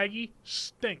think Nagy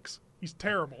stinks. He's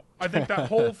terrible. I think that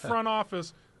whole front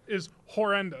office is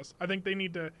horrendous. I think they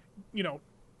need to,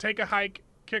 take a hike,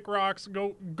 kick rocks,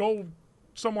 go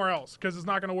somewhere else because it's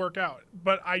not going to work out.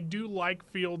 But I do like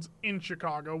Fields in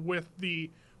Chicago with the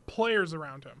players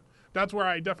around him. That's where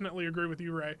I definitely agree with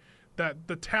you, Ray, that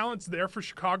the talent's there for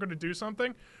Chicago to do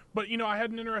something. But, I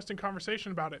had an interesting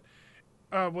conversation about it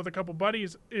with a couple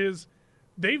buddies is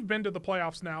they've been to the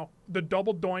playoffs now, the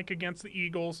double doink against the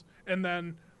Eagles, and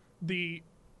then the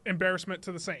embarrassment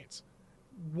to the Saints.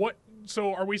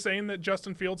 So are we saying that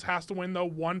Justin Fields has to win, though,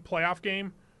 one playoff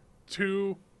game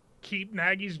to keep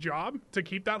Nagy's job, to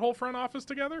keep that whole front office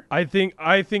together? I think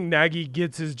Nagy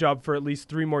gets his job for at least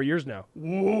 3 more years now.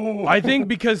 Whoa. I think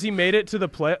because he made it to the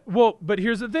play. Well, but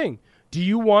here's the thing. Do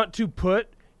you want to put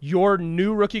your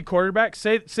new rookie quarterback,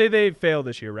 say they fail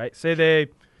this year, right? Say they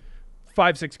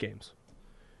 5-6 games.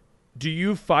 Do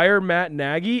you fire Matt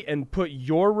Nagy and put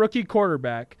your rookie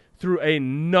quarterback through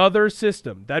another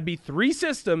system? That'd be 3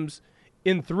 systems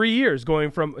in 3 years,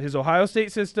 going from his Ohio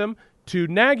State system to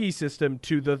Nagy's system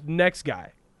to the next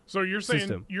guy. So you're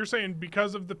saying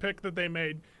because of the pick that they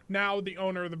made, now the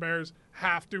owner of the Bears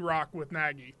have to rock with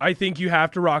Nagy. I think you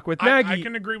have to rock with Nagy I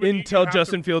can agree with until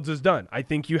Justin Fields is done. I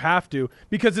think you have to,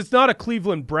 because it's not a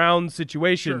Cleveland Browns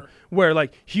situation where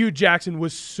like Hugh Jackson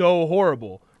was so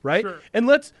horrible, right? Sure. And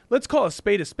let's call a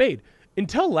spade a spade.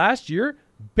 Until last year,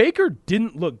 Baker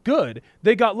didn't look good.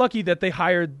 They got lucky that they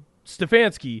hired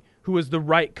Stefanski, who was the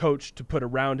right coach to put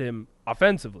around him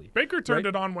offensively. Baker turned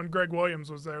it on when Greg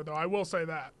Williams was there, though. I will say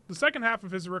that. The second half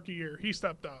of his rookie year, he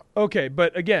stepped up. Okay,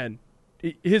 but again,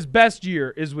 his best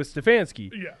year is with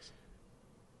Stefanski. Yes.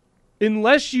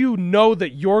 Unless you know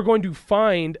that you're going to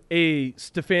find a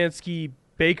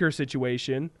Stefanski-Baker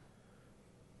situation,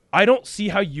 I don't see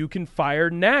how you can fire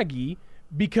Nagy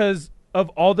because of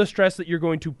all the stress that you're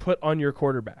going to put on your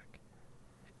quarterback.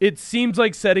 It seems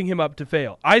like setting him up to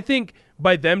fail. I think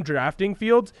by them drafting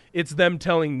Fields, it's them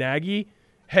telling Nagy,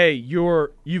 hey,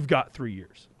 you've got 3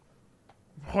 years.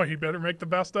 Boy, he better make the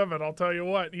best of it. I'll tell you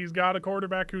what. He's got a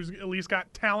quarterback who's at least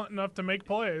got talent enough to make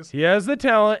plays. He has the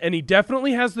talent, and he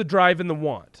definitely has the drive and the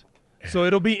want. So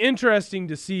it'll be interesting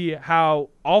to see how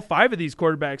all 5 of these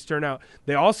quarterbacks turn out.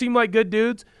 They all seem like good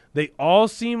dudes. They all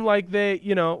seem like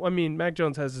Mac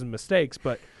Jones has his mistakes,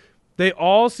 but they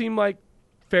all seem like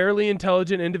fairly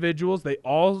intelligent individuals. They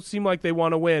all seem like they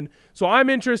want to win. So I'm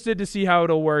interested to see how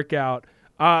it'll work out.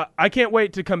 I can't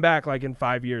wait to come back like in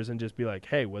 5 years and just be like,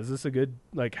 hey, was this a good,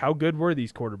 how good were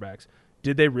these quarterbacks?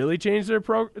 Did they really change their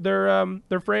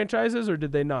franchises or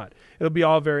did they not? It'll be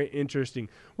all very interesting.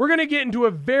 We're going to get into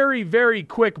a very, very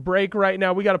quick break right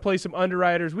now. We got to play some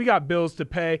underwriters. We got bills to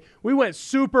pay. We went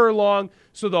super long,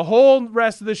 so the whole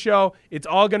rest of the show, it's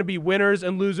all going to be winners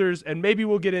and losers, and maybe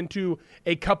we'll get into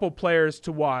a couple players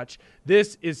to watch.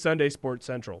 This is Sunday Sports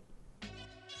Central.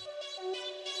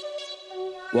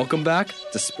 Welcome back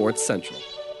to Sports Central.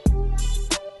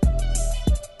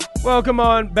 Welcome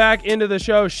on back into the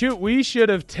show. Shoot, we should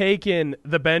have taken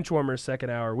the Benchwarmers second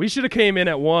hour. We should have came in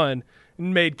at 1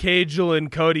 and made Cagel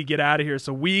and Cody get out of here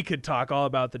so we could talk all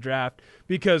about the draft,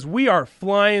 because we are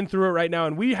flying through it right now,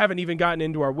 and we haven't even gotten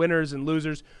into our winners and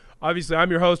losers. Obviously,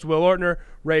 I'm your host, Will Ortner.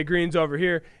 Ray Green's over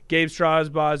here. Gabe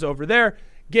Strasbaugh's over there.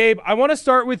 Gabe, I want to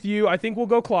start with you. I think we'll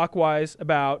go clockwise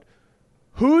about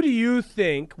who do you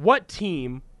think, what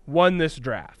team won this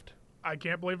draft? I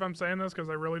can't believe I'm saying this because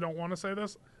I really don't want to say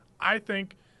this. I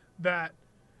think that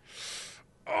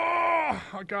I'm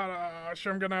going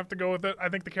to have to go with it. I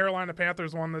think the Carolina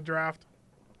Panthers won the draft.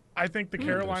 I think the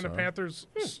Carolina Panthers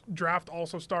draft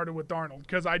also started with Darnold,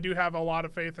 because I do have a lot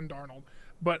of faith in Darnold.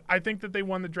 But I think that they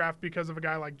won the draft because of a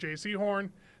guy like J.C.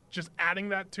 Horn, just adding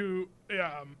that to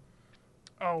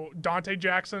Dante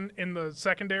Jackson in the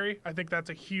secondary. I think that's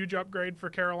a huge upgrade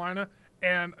for Carolina.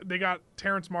 And they got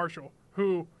Terrence Marshall,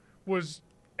 who was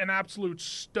an absolute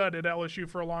stud at LSU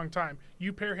for a long time.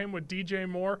 You pair him with DJ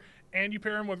Moore, and you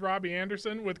pair him with Robbie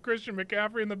Anderson, with Christian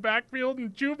McCaffrey in the backfield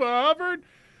and Chuba Hubbard.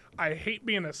 I hate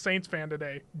being a Saints fan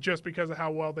today just because of how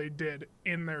well they did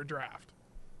in their draft.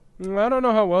 I don't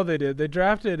know how well they did. They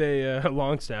drafted a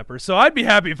long snapper, so I'd be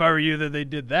happy if I were you that they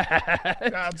did that.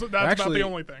 That's Actually, about the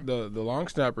only thing. The long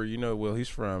snapper, Will, he's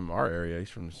from our area. He's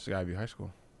from Skyview High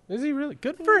School. Is he really?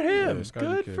 Good for him. Yeah,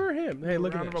 Good for him. Hey,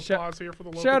 look at Round that. of applause here for the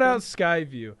local Shout out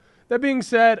Skyview. That being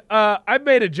said, I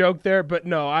made a joke there, but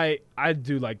no, I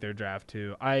do like their draft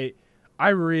too. I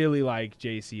really like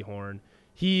J.C. Horn.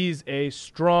 He's a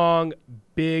strong,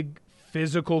 big,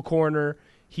 physical corner.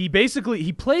 He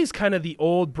plays kind of the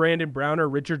old Brandon Browner,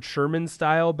 Richard Sherman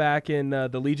style back in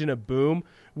the Legion of Boom,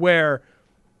 where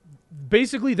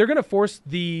basically they're going to force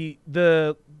the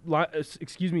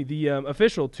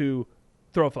official to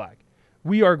throw a flag.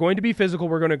 We are going to be physical.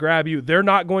 We're going to grab you. They're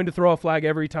not going to throw a flag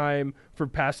every time for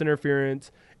pass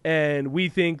interference. And we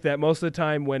think that most of the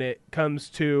time when it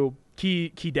comes to key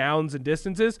downs and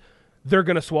distances, they're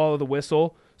going to swallow the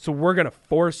whistle. So we're going to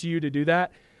force you to do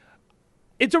that.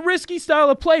 It's a risky style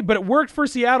of play, but it worked for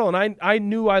Seattle, and I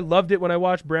knew I loved it when I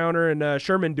watched Browner and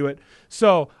Sherman do it.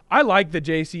 So I like the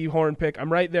J.C. Horn pick.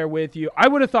 I'm right there with you. I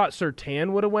would have thought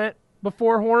Surtain would have went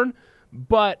before Horn,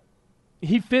 but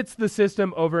he fits the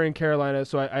system over in Carolina,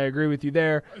 so I agree with you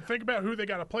there. Think about who they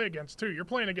got to play against, too. You're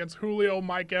playing against Julio,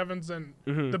 Mike Evans, and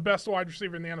the best wide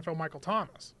receiver in the NFL, Michael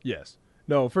Thomas. Yes.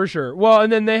 No, for sure. Well,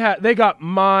 and then they got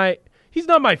he's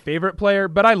not my favorite player,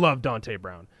 but I love Dante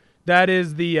Brown. That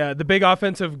is the big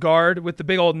offensive guard with the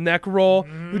big old neck roll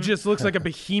who just looks like a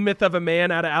behemoth of a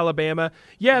man out of Alabama.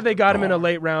 Yeah, they got him in a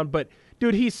late round, but,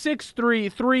 dude, he's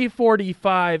 6'3",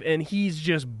 345, and he's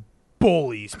just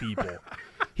bullies people.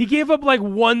 He gave up like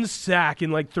 1 sack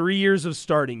in like 3 years of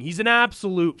starting. He's an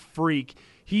absolute freak.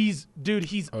 He's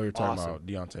Oh, you're talking awesome. about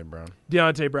Deontay Brown.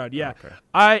 Deontay Brown, yeah.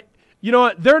 Okay. You know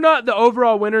what? They're not the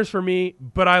overall winners for me,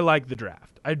 but I like the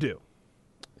draft. I do.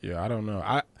 Yeah, I don't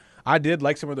know. I did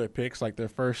like some of their picks, like their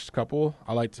first couple.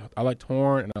 I liked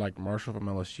Horn and I liked Marshall from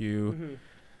LSU.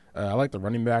 I liked the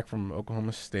running back from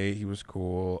Oklahoma State. He was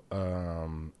cool.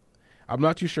 I'm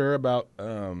not too sure about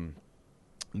them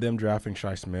drafting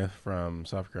Shi Smith from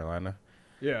South Carolina.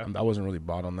 Yeah, I wasn't really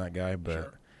bought on that guy, but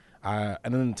Sure.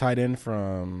 And then the tight end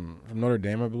from Notre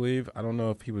Dame, I believe. I don't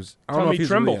know if he was. I don't Tommy know if he's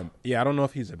Tremble. Really, I don't know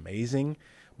if he's amazing,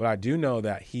 but I do know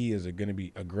that he is going to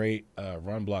be a great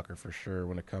run blocker for sure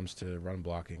when it comes to run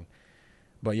blocking.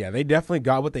 But yeah, they definitely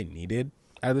got what they needed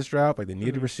out of this draft. Like they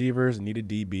needed receivers, they needed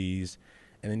DBs,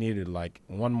 and they needed like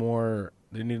one more.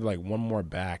 They needed like one more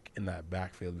back in that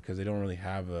backfield because they don't really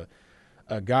have a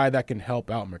guy that can help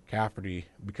out McCaffrey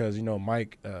because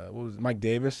Mike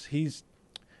Davis.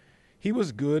 He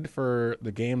was good for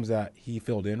the games that he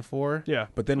filled in for. Yeah.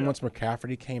 But then once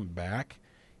McCaffrey came back,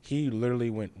 he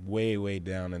literally went way, way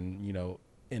down. And,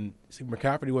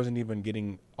 McCaffrey wasn't even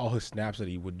getting all his snaps that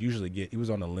he would usually get. He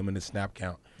was on a limited snap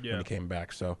count when he came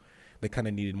back. So they kind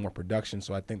of needed more production.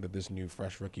 So I think that this new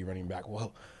fresh rookie running back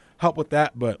will help with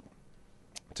that. But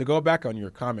to go back on your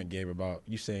comment, Gabe, about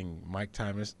you saying Mike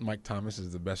Thomas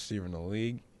is the best receiver in the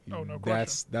league. Oh, no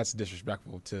question. That's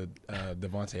disrespectful to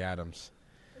Devontae Adams.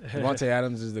 Devontae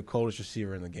Adams is the coldest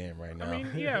receiver in the game right now. I mean,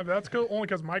 yeah, that's only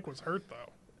because Mike was hurt,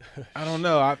 though. I don't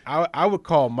know. I would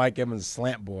call Mike Evans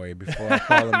slant boy before I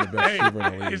call him the best receiver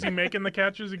in the league. Is he making the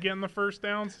catches? Is he getting the first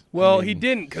downs? Well, he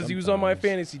didn't because he was on my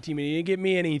fantasy team and he didn't get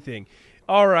me anything.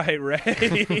 All right, Ray.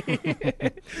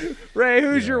 Ray,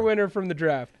 who's your winner from the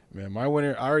draft? Man, my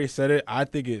winner, I already said it. I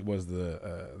think it was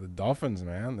the Dolphins,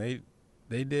 man. They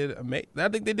did I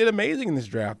think they did amazing in this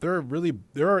draft.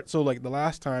 So like the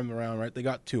last time around, right? They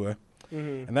got Tua,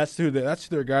 and that's their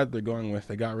guy that they're going with.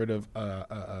 They got rid of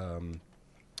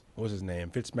what was his name?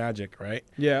 Fitzmagic, right?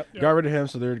 Yeah. Got rid of him,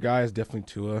 so their guy is definitely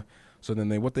Tua. So then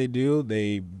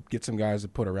they get some guys to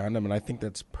put around him, and I think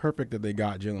that's perfect that they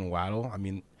got Jalen Waddle. I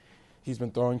mean, he's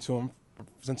been throwing to him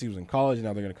since he was in college, and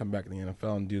now they're going to come back in the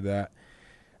NFL and do that.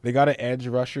 They got an edge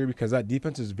rusher because that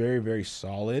defense is very, very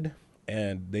solid,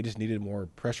 and they just needed more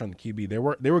pressure on the QB.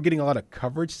 They were getting a lot of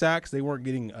coverage sacks. They weren't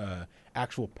getting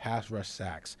actual pass rush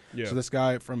sacks. Yeah. So this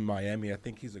guy from Miami, I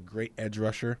think he's a great edge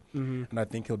rusher, and I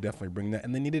think he'll definitely bring that.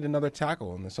 And they needed another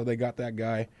tackle, and so they got that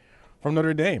guy from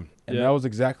Notre Dame, and that was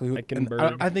exactly who.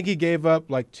 I think he gave up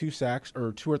like 2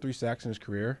 or 3 sacks in his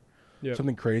career,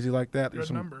 something crazy like that.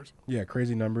 Good numbers. Yeah,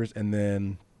 crazy numbers. And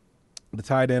then the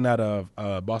tight end out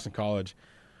of Boston College,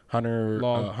 Hunter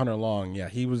Long. Yeah,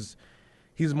 he's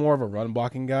more of a run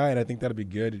blocking guy, and I think that'll be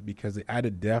good because they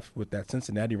added depth with that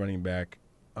Cincinnati running back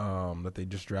that they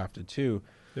just drafted too.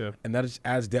 Yeah, and that just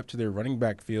adds depth to their running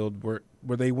back field where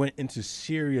they went into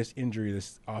serious injury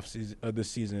this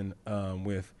season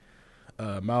with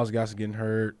Myles Gaskin getting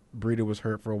hurt, Breida was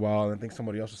hurt for a while, and I think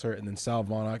somebody else was hurt, and then Sal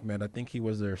Von Ahmed, I think he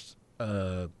was their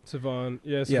Savon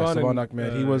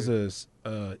Ahmed. He was an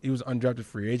undrafted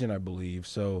free agent, I believe.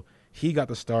 So he got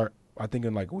the start, I think,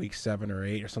 in like week 7 or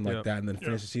 8 or something like that, and then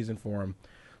finished the season for him.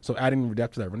 So adding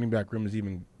depth to that running back room is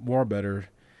even more better.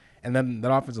 And then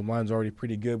that offensive line is already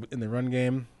pretty good in the run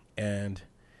game, and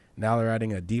now they're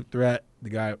adding a deep threat, a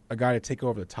guy to take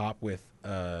over the top with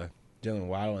Jalen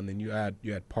Waddle, and then you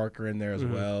had Parker in there as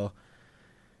well.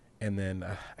 and then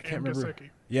I can't remember. Gesicki.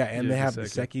 Yeah, and they have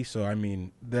Gesicki. Gesicki. So I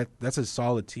mean, that's a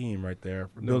solid team right there,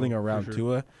 building around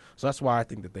Tua. So that's why I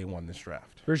think that they won this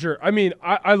draft. For sure. I mean,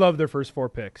 I love their first 4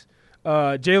 picks.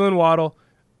 Jalen Waddle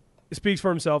speaks for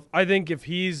himself. I think if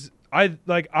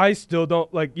I still don't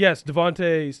yes,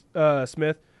 Devontae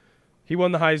Smith, he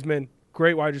won the Heisman.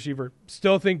 Great wide receiver.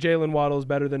 Still think Jalen Waddle is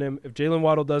better than him. If Jalen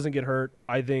Waddle doesn't get hurt,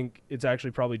 I think it's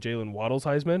actually probably Jalen Waddle's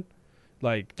Heisman.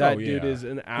 That dude is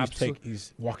an absolute.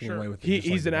 He's walking away with it.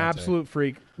 He's an absolute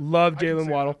freak. Love Jalen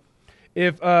Waddle.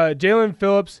 If Jalen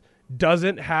Phillips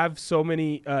doesn't have so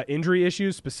many injury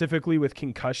issues, specifically with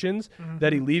concussions,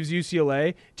 that he leaves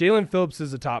UCLA, Jalen Phillips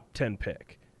is a top 10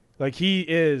 pick. He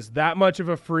is that much of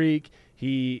a freak.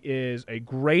 He is a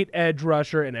great edge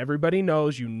rusher, and everybody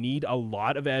knows you need a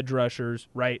lot of edge rushers,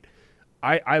 right?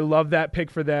 I love that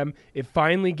pick for them. It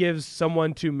finally gives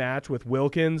someone to match with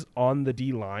Wilkins on the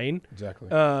D-line. Exactly.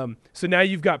 So now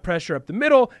you've got pressure up the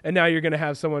middle, and now you're going to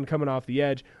have someone coming off the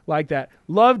edge like that.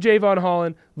 Love Javon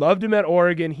Holland. Loved him at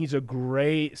Oregon. He's a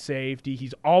great safety.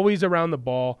 He's always around the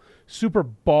ball. Super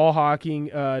ball hawking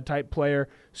type player.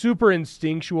 Super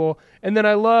instinctual. And then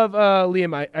I love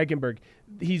Liam Eichenberg.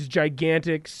 He's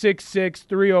gigantic, 6'6",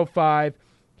 305,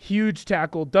 huge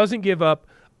tackle, doesn't give up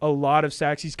a lot of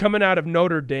sacks. He's coming out of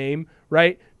Notre Dame,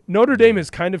 right? Notre Dame has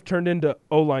kind of turned into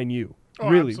O-line U,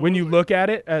 really. Absolutely. When you look at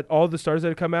it, at all the stars that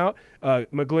have come out,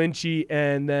 McGlinchey,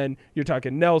 and then you're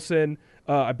talking Nelson,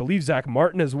 I believe Zach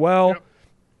Martin as well.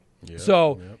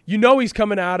 Yep. You know he's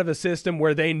coming out of a system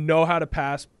where they know how to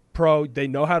pass pro, they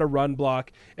know how to run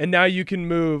block, and now you can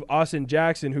move Austin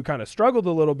Jackson, who kind of struggled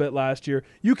a little bit last year.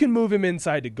 You can move him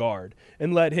inside to guard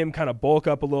and let him kind of bulk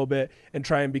up a little bit and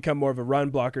try and become more of a run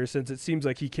blocker, since it seems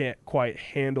like he can't quite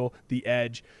handle the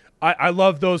edge. I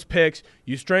love those picks.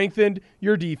 You strengthened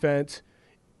your defense.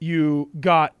 You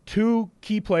got 2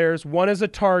 key players, one as a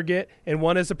target and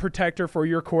one as a protector for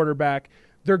your quarterback.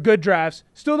 They're good drafts.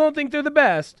 Still don't think they're the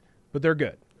best, but they're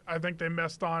good. I think they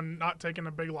missed on not taking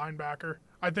a big linebacker.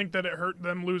 I think that it hurt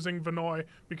them losing Vinoy,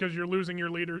 because you're losing your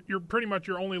leader. You're pretty much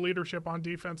your only leadership on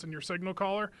defense and your signal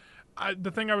caller. The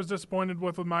thing I was disappointed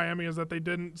with Miami is that they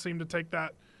didn't seem to take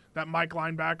that Mike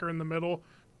linebacker in the middle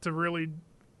to really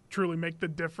truly make the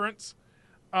difference.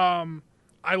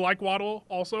 I like Waddle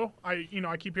also. I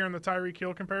keep hearing the Tyreek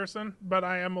Hill comparison, but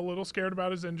I am a little scared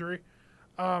about his injury.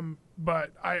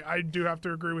 But I do have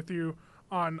to agree with you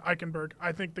on Eichenberg.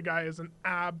 I think the guy is an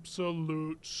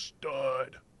absolute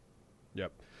stud.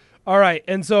 Yep. All right,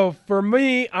 and so for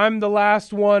me, I'm the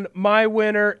last one. My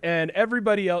winner, and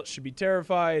everybody else should be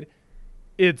terrified.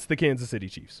 It's the Kansas City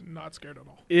Chiefs. Not scared at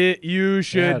all. You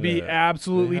should be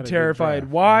absolutely terrified.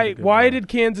 Why did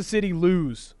Kansas City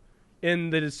lose in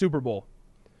the Super Bowl?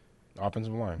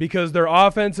 Offensive line. Because their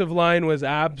offensive line was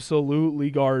absolutely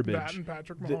garbage. That and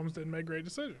Patrick Mahomes didn't make great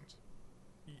decisions.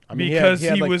 I mean, Because he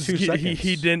had like was 2 seconds.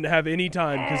 he didn't have any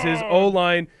time, because his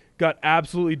O-line got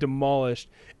absolutely demolished.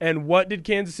 And what did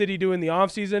Kansas City do in the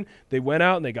offseason? They went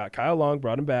out and they got Kyle Long,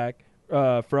 brought him back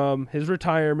from his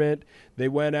retirement. They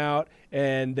went out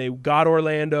and they got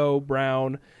Orlando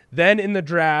Brown. Then in the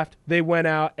draft, they went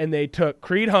out and they took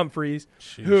Creed Humphreys,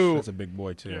 who that's a big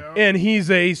boy too. Yeah. and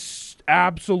he's a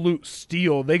absolute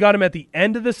steal. They got him at the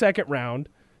end of the second round,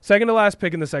 second to last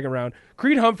pick in the second round.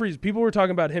 Creed Humphreys, people were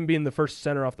talking about him being the first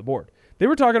center off the board. They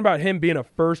were talking about him being a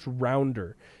first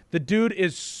rounder. The dude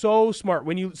is so smart.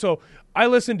 So I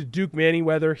listened to Duke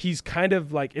Manyweather. He's kind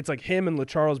of like, it's like him and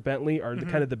LaCharles Bentley are the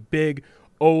kind of the big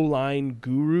O-line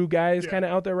guru guys kind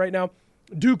of out there right now.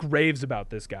 Duke raves about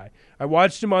this guy. I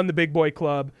watched him on the Big Boy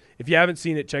Club. If you haven't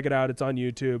seen it, check it out. It's on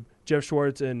YouTube. Jeff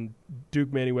Schwartz and Duke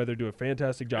Manyweather do a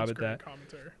fantastic job at that.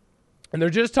 Commentary. And they're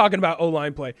just talking about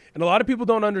O-line play. And a lot of people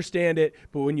don't understand it,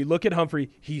 but when you look at Humphrey,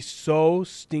 he's so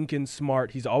stinking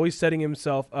smart. He's always setting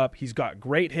himself up. He's got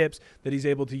great hips that he's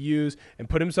able to use and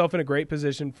put himself in a great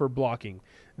position for blocking.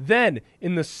 Then,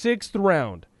 in the 6th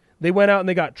round, they went out and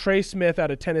they got Trey Smith out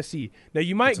of Tennessee. Now,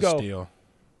 you might That's a go, steal.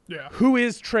 Yeah. who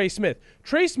is Trey Smith?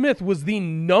 Trey Smith was the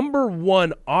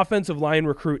 #1 offensive line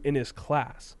recruit in his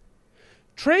class.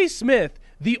 Trey Smith,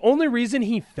 the only reason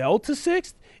he fell to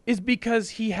 6th is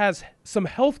because he has some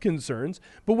health concerns.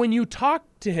 But when you talk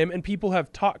to him, and people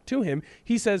have talked to him,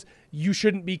 he says, you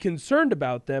shouldn't be concerned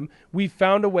about them. We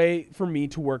found a way for me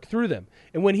to work through them.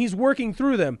 And when he's working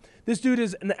through them, this dude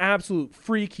is an absolute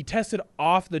freak. He tested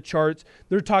off the charts.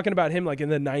 They're talking about him like in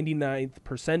the 99th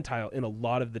percentile in a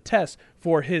lot of the tests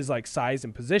for his like size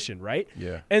and position, right?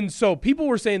 Yeah. And so people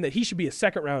were saying that he should be a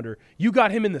 2nd rounder. You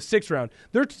got him in the 6th round.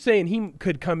 They're saying he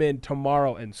could come in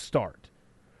tomorrow and start,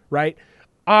 right?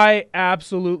 I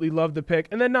absolutely love the pick.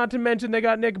 And then not to mention they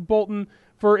got Nick Bolton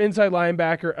for inside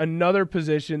linebacker, another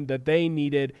position that they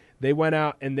needed. They went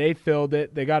out and they filled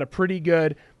it. They got a pretty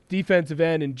good defensive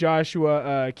end in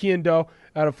Joshua Kiendo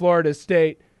out of Florida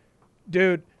State.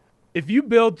 Dude, if you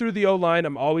build through the O-line,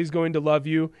 I'm always going to love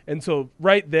you. And so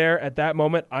right there at that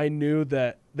moment, I knew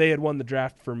that they had won the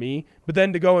draft for me. But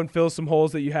then to go and fill some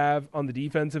holes that you have on the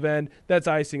defensive end, that's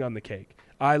icing on the cake.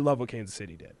 I love what Kansas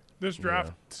City did. This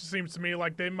draft seems to me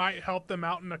like they might help them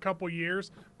out in a couple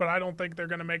years, but I don't think they're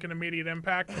going to make an immediate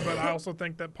impact. But I also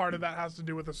think that part of that has to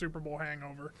do with the Super Bowl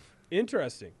hangover.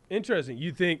 Interesting.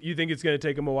 You think it's going to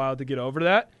take them a while to get over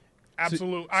that?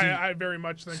 Absolutely. I very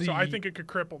much think so. I think it could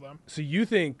cripple them. So you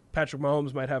think Patrick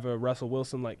Mahomes might have a Russell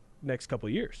Wilson like next couple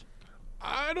of years?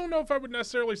 I don't know if I would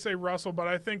necessarily say Russell, but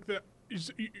I think that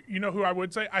you know who I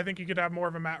would say? I think you could have more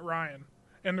of a Matt Ryan.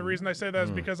 And the reason I say that is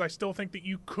because I still think that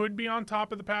you could be on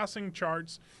top of the passing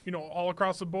charts, all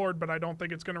across the board, but I don't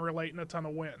think it's going to relate in a ton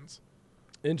of wins.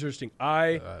 Interesting.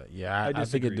 I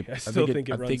disagree. I think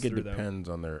it depends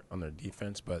on their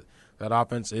defense, but that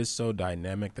offense is so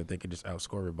dynamic that they could just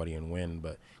outscore everybody and win.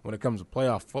 But when it comes to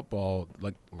playoff football,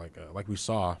 like we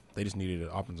saw, they just needed an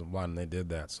offensive line, and they did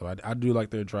that. So I do like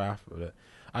their draft, but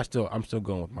I'm still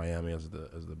going with Miami as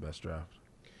the best draft.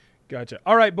 Gotcha.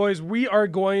 All right, boys, we are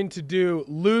going to do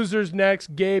losers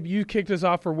next. Gabe, you kicked us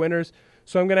off for winners,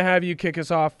 so I'm going to have you kick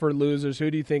us off for losers. Who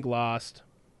do you think lost?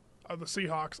 The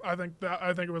Seahawks. I think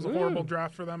it was a horrible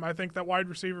draft for them. I think that wide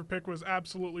receiver pick was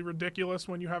absolutely ridiculous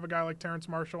when you have a guy like Terrence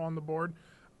Marshall on the board.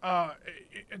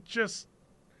 It just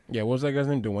what was that guy's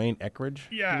name? Dwayne Eskridge.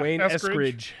 Yeah, Dwayne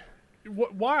Eskridge.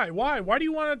 Why? Why do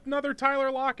you want another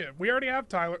Tyler Lockett? We already have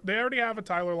Tyler. They already have a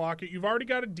Tyler Lockett. You've already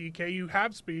got a DK. You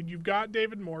have speed. You've got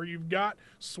David Moore. You've got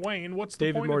Swain. What's the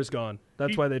point? David Moore's gone.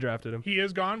 That's why they drafted him. He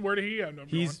is gone. Where did he end up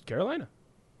going? He's Carolina.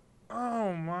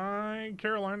 Oh my!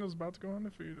 Carolina's about to go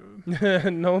undefeated.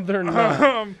 No, they're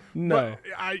not. No.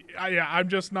 I'm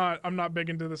just not. I'm not big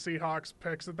into the Seahawks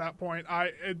picks at that point.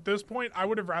 At this point, I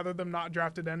would have rather them not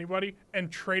drafted anybody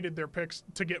and traded their picks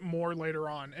to get more later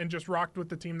on and just rocked with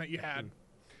the team that you had.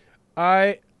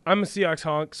 I'm a Seahawks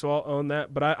honk, so I'll own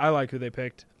that. But I like who they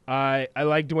picked. I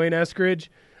like Dwayne Eskridge.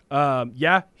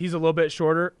 He's a little bit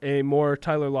shorter, a more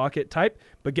Tyler Lockett type.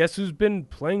 But guess who's been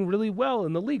playing really well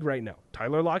in the league right now?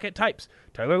 Tyler Lockett types.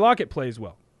 Tyler Lockett plays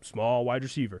well. Small wide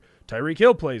receiver. Tyreek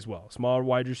Hill plays well. Smaller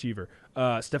wide receiver.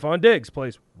 Stephon Diggs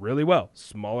plays really well.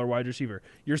 Smaller wide receiver.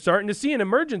 You're starting to see an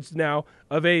emergence now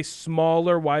of a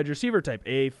smaller wide receiver type.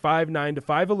 A 5'9" to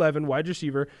 5'11" wide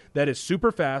receiver that is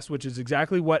super fast, which is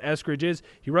exactly what Eskridge is.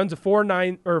 He runs a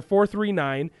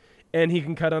 4.39, and he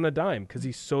can cut on a dime because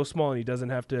he's so small and he doesn't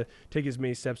have to take as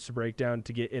many steps to break down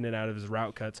to get in and out of his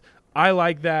route cuts. I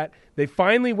like that. They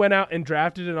finally went out and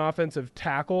drafted an offensive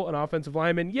tackle, an offensive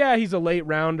lineman. Yeah, he's a late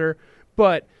rounder,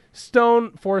 but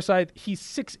Stone Forsythe, he's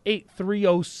 6'8",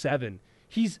 307.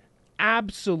 He's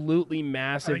absolutely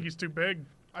massive. I think he's too big.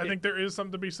 I think there is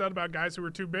something to be said about guys who are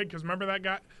too big because remember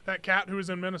that cat who was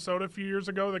in Minnesota a few years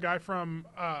ago, the guy from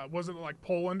wasn't it like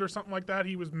Poland or something like that?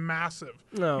 He was massive.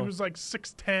 No. He was like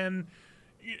 6'10".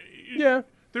 Yeah.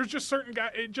 There's just certain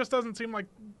guys. It just doesn't seem like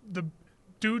the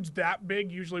dudes that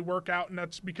big usually work out, and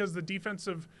that's because the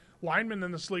defensive linemen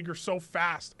in this league are so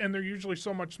fast, and they're usually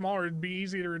so much smaller. It'd be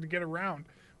easier to get around.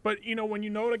 But, when you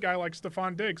know a guy like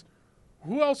Stephon Diggs,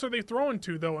 who else are they throwing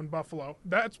to, though, in Buffalo?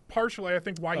 That's partially, I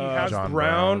think, why he has John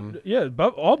Brown. Yeah,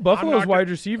 all Buffalo's wide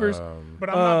receivers. But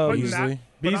I'm not putting Beasley.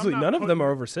 Beasley, none of them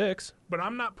are over 6. But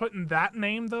I'm not putting that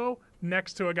name, though,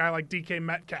 next to a guy like DK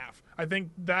Metcalf. I think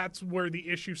that's where the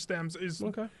issue stems is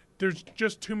there's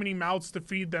just too many mouths to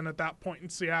feed then at that point in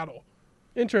Seattle.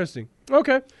 Interesting.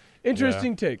 Okay.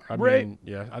 Interesting take. I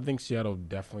think Seattle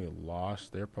definitely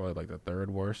lost. They're probably like the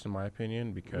third worst in my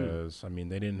opinion because, they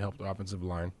didn't help the offensive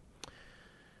line.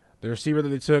 The receiver that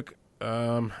they took,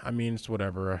 it's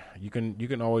whatever. You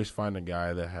can always find a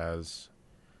guy that has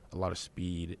a lot of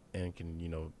speed and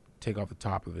can, take off the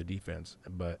top of the defense.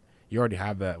 But you already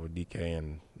have that with DK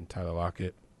and Tyler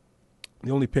Lockett.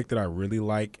 The only pick that I really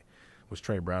like was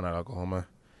Trey Brown out of Oklahoma,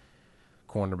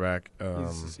 cornerback.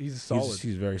 He's solid.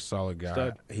 He's a very solid guy.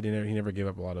 Stud. He never gave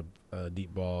up a lot of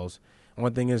deep balls. And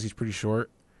one thing is he's pretty short.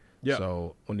 Yeah.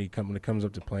 So when it comes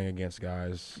up to playing against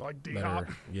guys like D-Hop,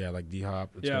 like D-Hop,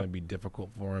 it's going to be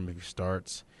difficult for him if he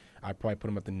starts. I'd probably put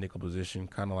him at the nickel position,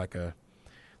 kind of like a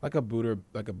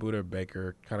Buda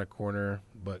Baker kind of corner,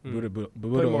 but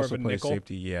Buda also plays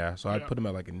safety. Yeah, so I'd put him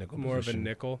at like a nickel more position. More of a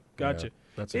nickel. Gotcha. Yeah,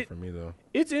 that's it for me though.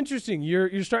 It's interesting.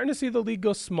 You're starting to see the league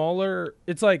go smaller.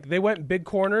 It's like they went big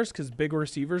corners because big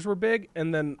receivers were big,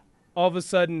 and then all of a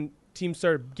sudden teams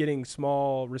started getting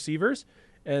small receivers.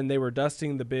 and they were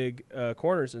dusting the big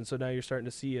corners, and so now you're starting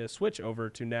to see a switch over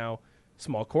to now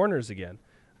small corners again.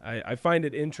 I find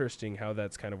it interesting how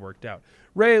that's kind of worked out.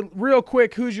 Ray, real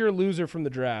quick, who's your loser from the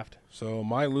draft? So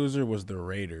my loser was the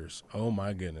Raiders. Oh,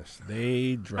 my goodness.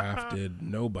 They drafted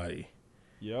nobody.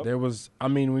 Yep. There was, I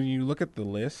mean, when you look at the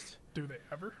list. Do they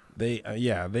ever?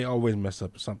 They always mess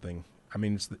up something. I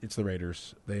mean, it's the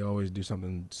Raiders. They always do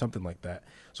something like that.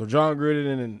 So John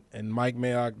Gruden and Mike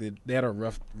Mayock, they had a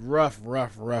rough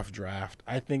draft.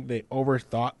 I think they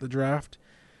overthought the draft.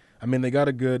 I mean, they got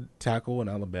a good tackle in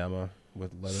Alabama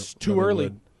with too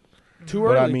early.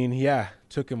 But I mean,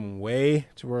 took him way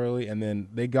too early, and then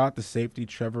they got the safety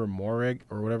Trevor Moehrig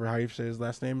or whatever how you say his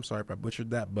last name. Sorry if I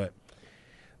butchered that, but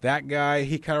that guy,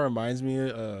 he kind of reminds me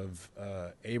of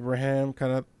Abram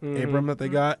that they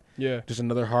got. Yeah, just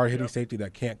another hard hitting safety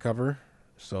that can't cover.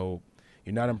 So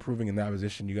you're not improving in that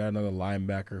position. You got another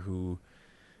linebacker who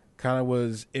kind of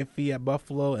was iffy at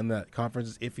Buffalo, and that conference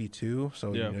is iffy too.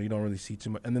 So you don't really see too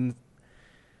much. And then,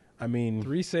 I mean,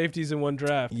 3 safeties in one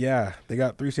draft. Yeah, they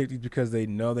got 3 safeties because they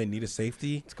know they need a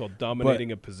safety. It's called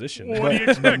dominating a position. Well, what do you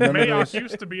expect? Mayock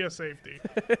used to be a safety.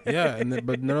 Yeah,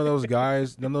 but none of those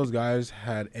guys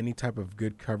had any type of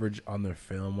good coverage on their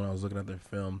film. When I was looking at their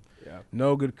film,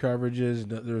 no good coverages.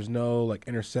 There was no like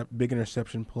big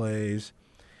interception plays.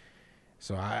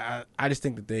 So I just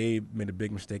think that they made a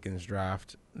big mistake in this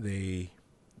draft. They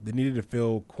needed to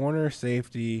fill corner,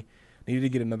 safety, needed to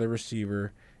get another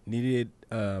receiver, needed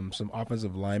some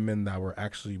offensive linemen that were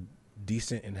actually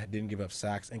decent and didn't give up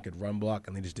sacks and could run block,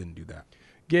 and they just didn't do that.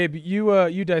 Gabe,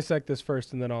 you dissect this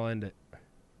first, and then I'll end it.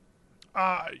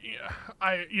 I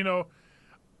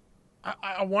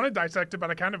want to dissect it,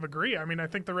 but I kind of agree. I mean, I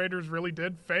think the Raiders really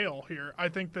did fail here. I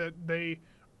think that they,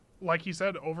 like he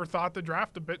said, overthought the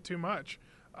draft a bit too much.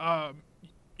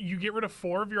 You get rid of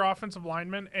 4 of your offensive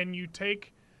linemen, and you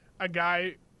take a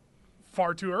guy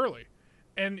far too early.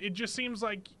 And it just seems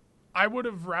like I would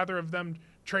have rather of them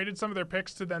traded some of their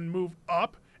picks to then move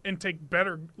up and take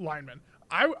better linemen.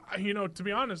 To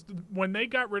be honest, when they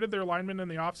got rid of their linemen in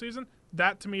the offseason,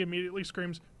 that to me immediately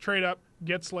screams trade up,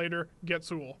 get Slater, get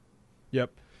Sewell.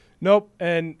 Yep. Nope.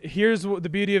 And here's the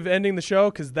beauty of ending the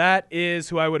show, because that is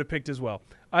who I would have picked as well.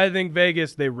 I think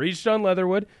Vegas, they reached on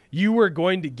Leatherwood. You were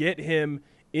going to get him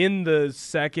in the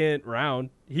second round.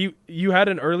 You had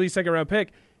an early second round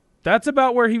pick. That's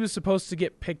about where he was supposed to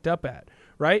get picked up at,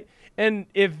 right? And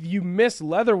if you miss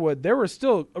Leatherwood, there were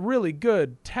still really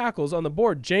good tackles on the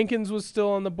board. Jenkins was still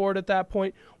on the board at that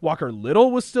point. Walker Little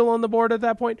was still on the board at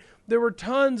that point. There were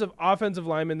tons of offensive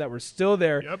linemen that were still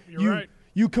there. Yep, you're right.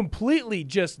 You completely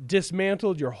just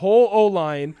dismantled your whole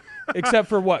O-line except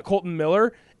for Colton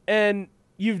Miller, and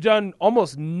you've done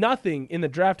almost nothing in the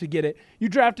draft to get it. You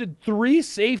drafted 3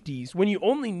 safeties when you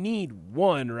only need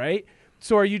 1, right?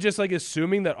 So are you just like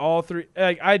assuming that all 3?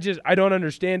 Like I don't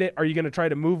understand it. Are you going to try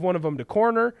to move one of them to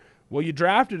corner? Well, you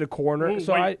drafted a corner.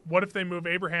 Ooh, what if they move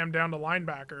Abraham down to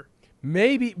linebacker?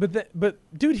 Maybe, but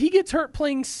dude, he gets hurt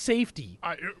playing safety.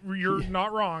 You're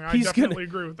not wrong. I definitely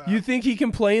agree with that. You think he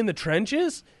can play in the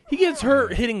trenches? He gets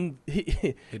hurt hitting.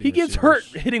 He gets hurt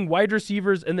hitting wide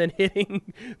receivers and then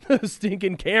hitting the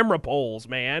stinking camera poles.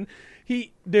 Man,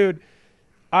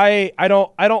 I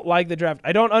don't like the draft.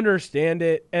 I don't understand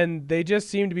it, and they just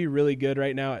seem to be really good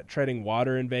right now at treading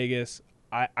water in Vegas.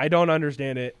 I don't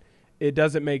understand it. It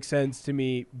doesn't make sense to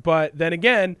me. But then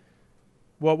again,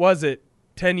 what was it?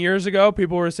 10 years ago,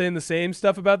 people were saying the same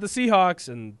stuff about the Seahawks,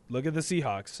 and look at the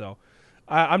Seahawks. So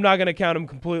I'm not going to count them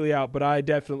completely out, but I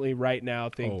definitely right now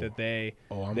think that they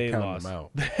lost. Them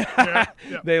out. Yeah.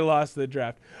 They lost the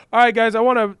draft. All right, guys, I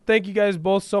want to thank you guys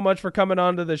both so much for coming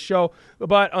on to the show,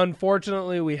 but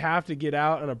unfortunately we have to get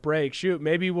out on a break. Shoot,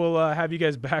 maybe we'll have you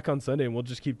guys back on Sunday, and we'll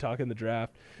just keep talking the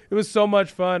draft. It was so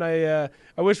much fun. I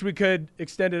wish we could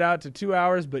extend it out to 2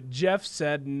 hours, but Jeff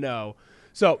said no.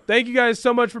 So thank you guys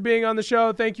so much for being on the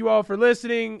show. Thank you all for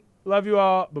listening. Love you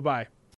all. Bye-bye.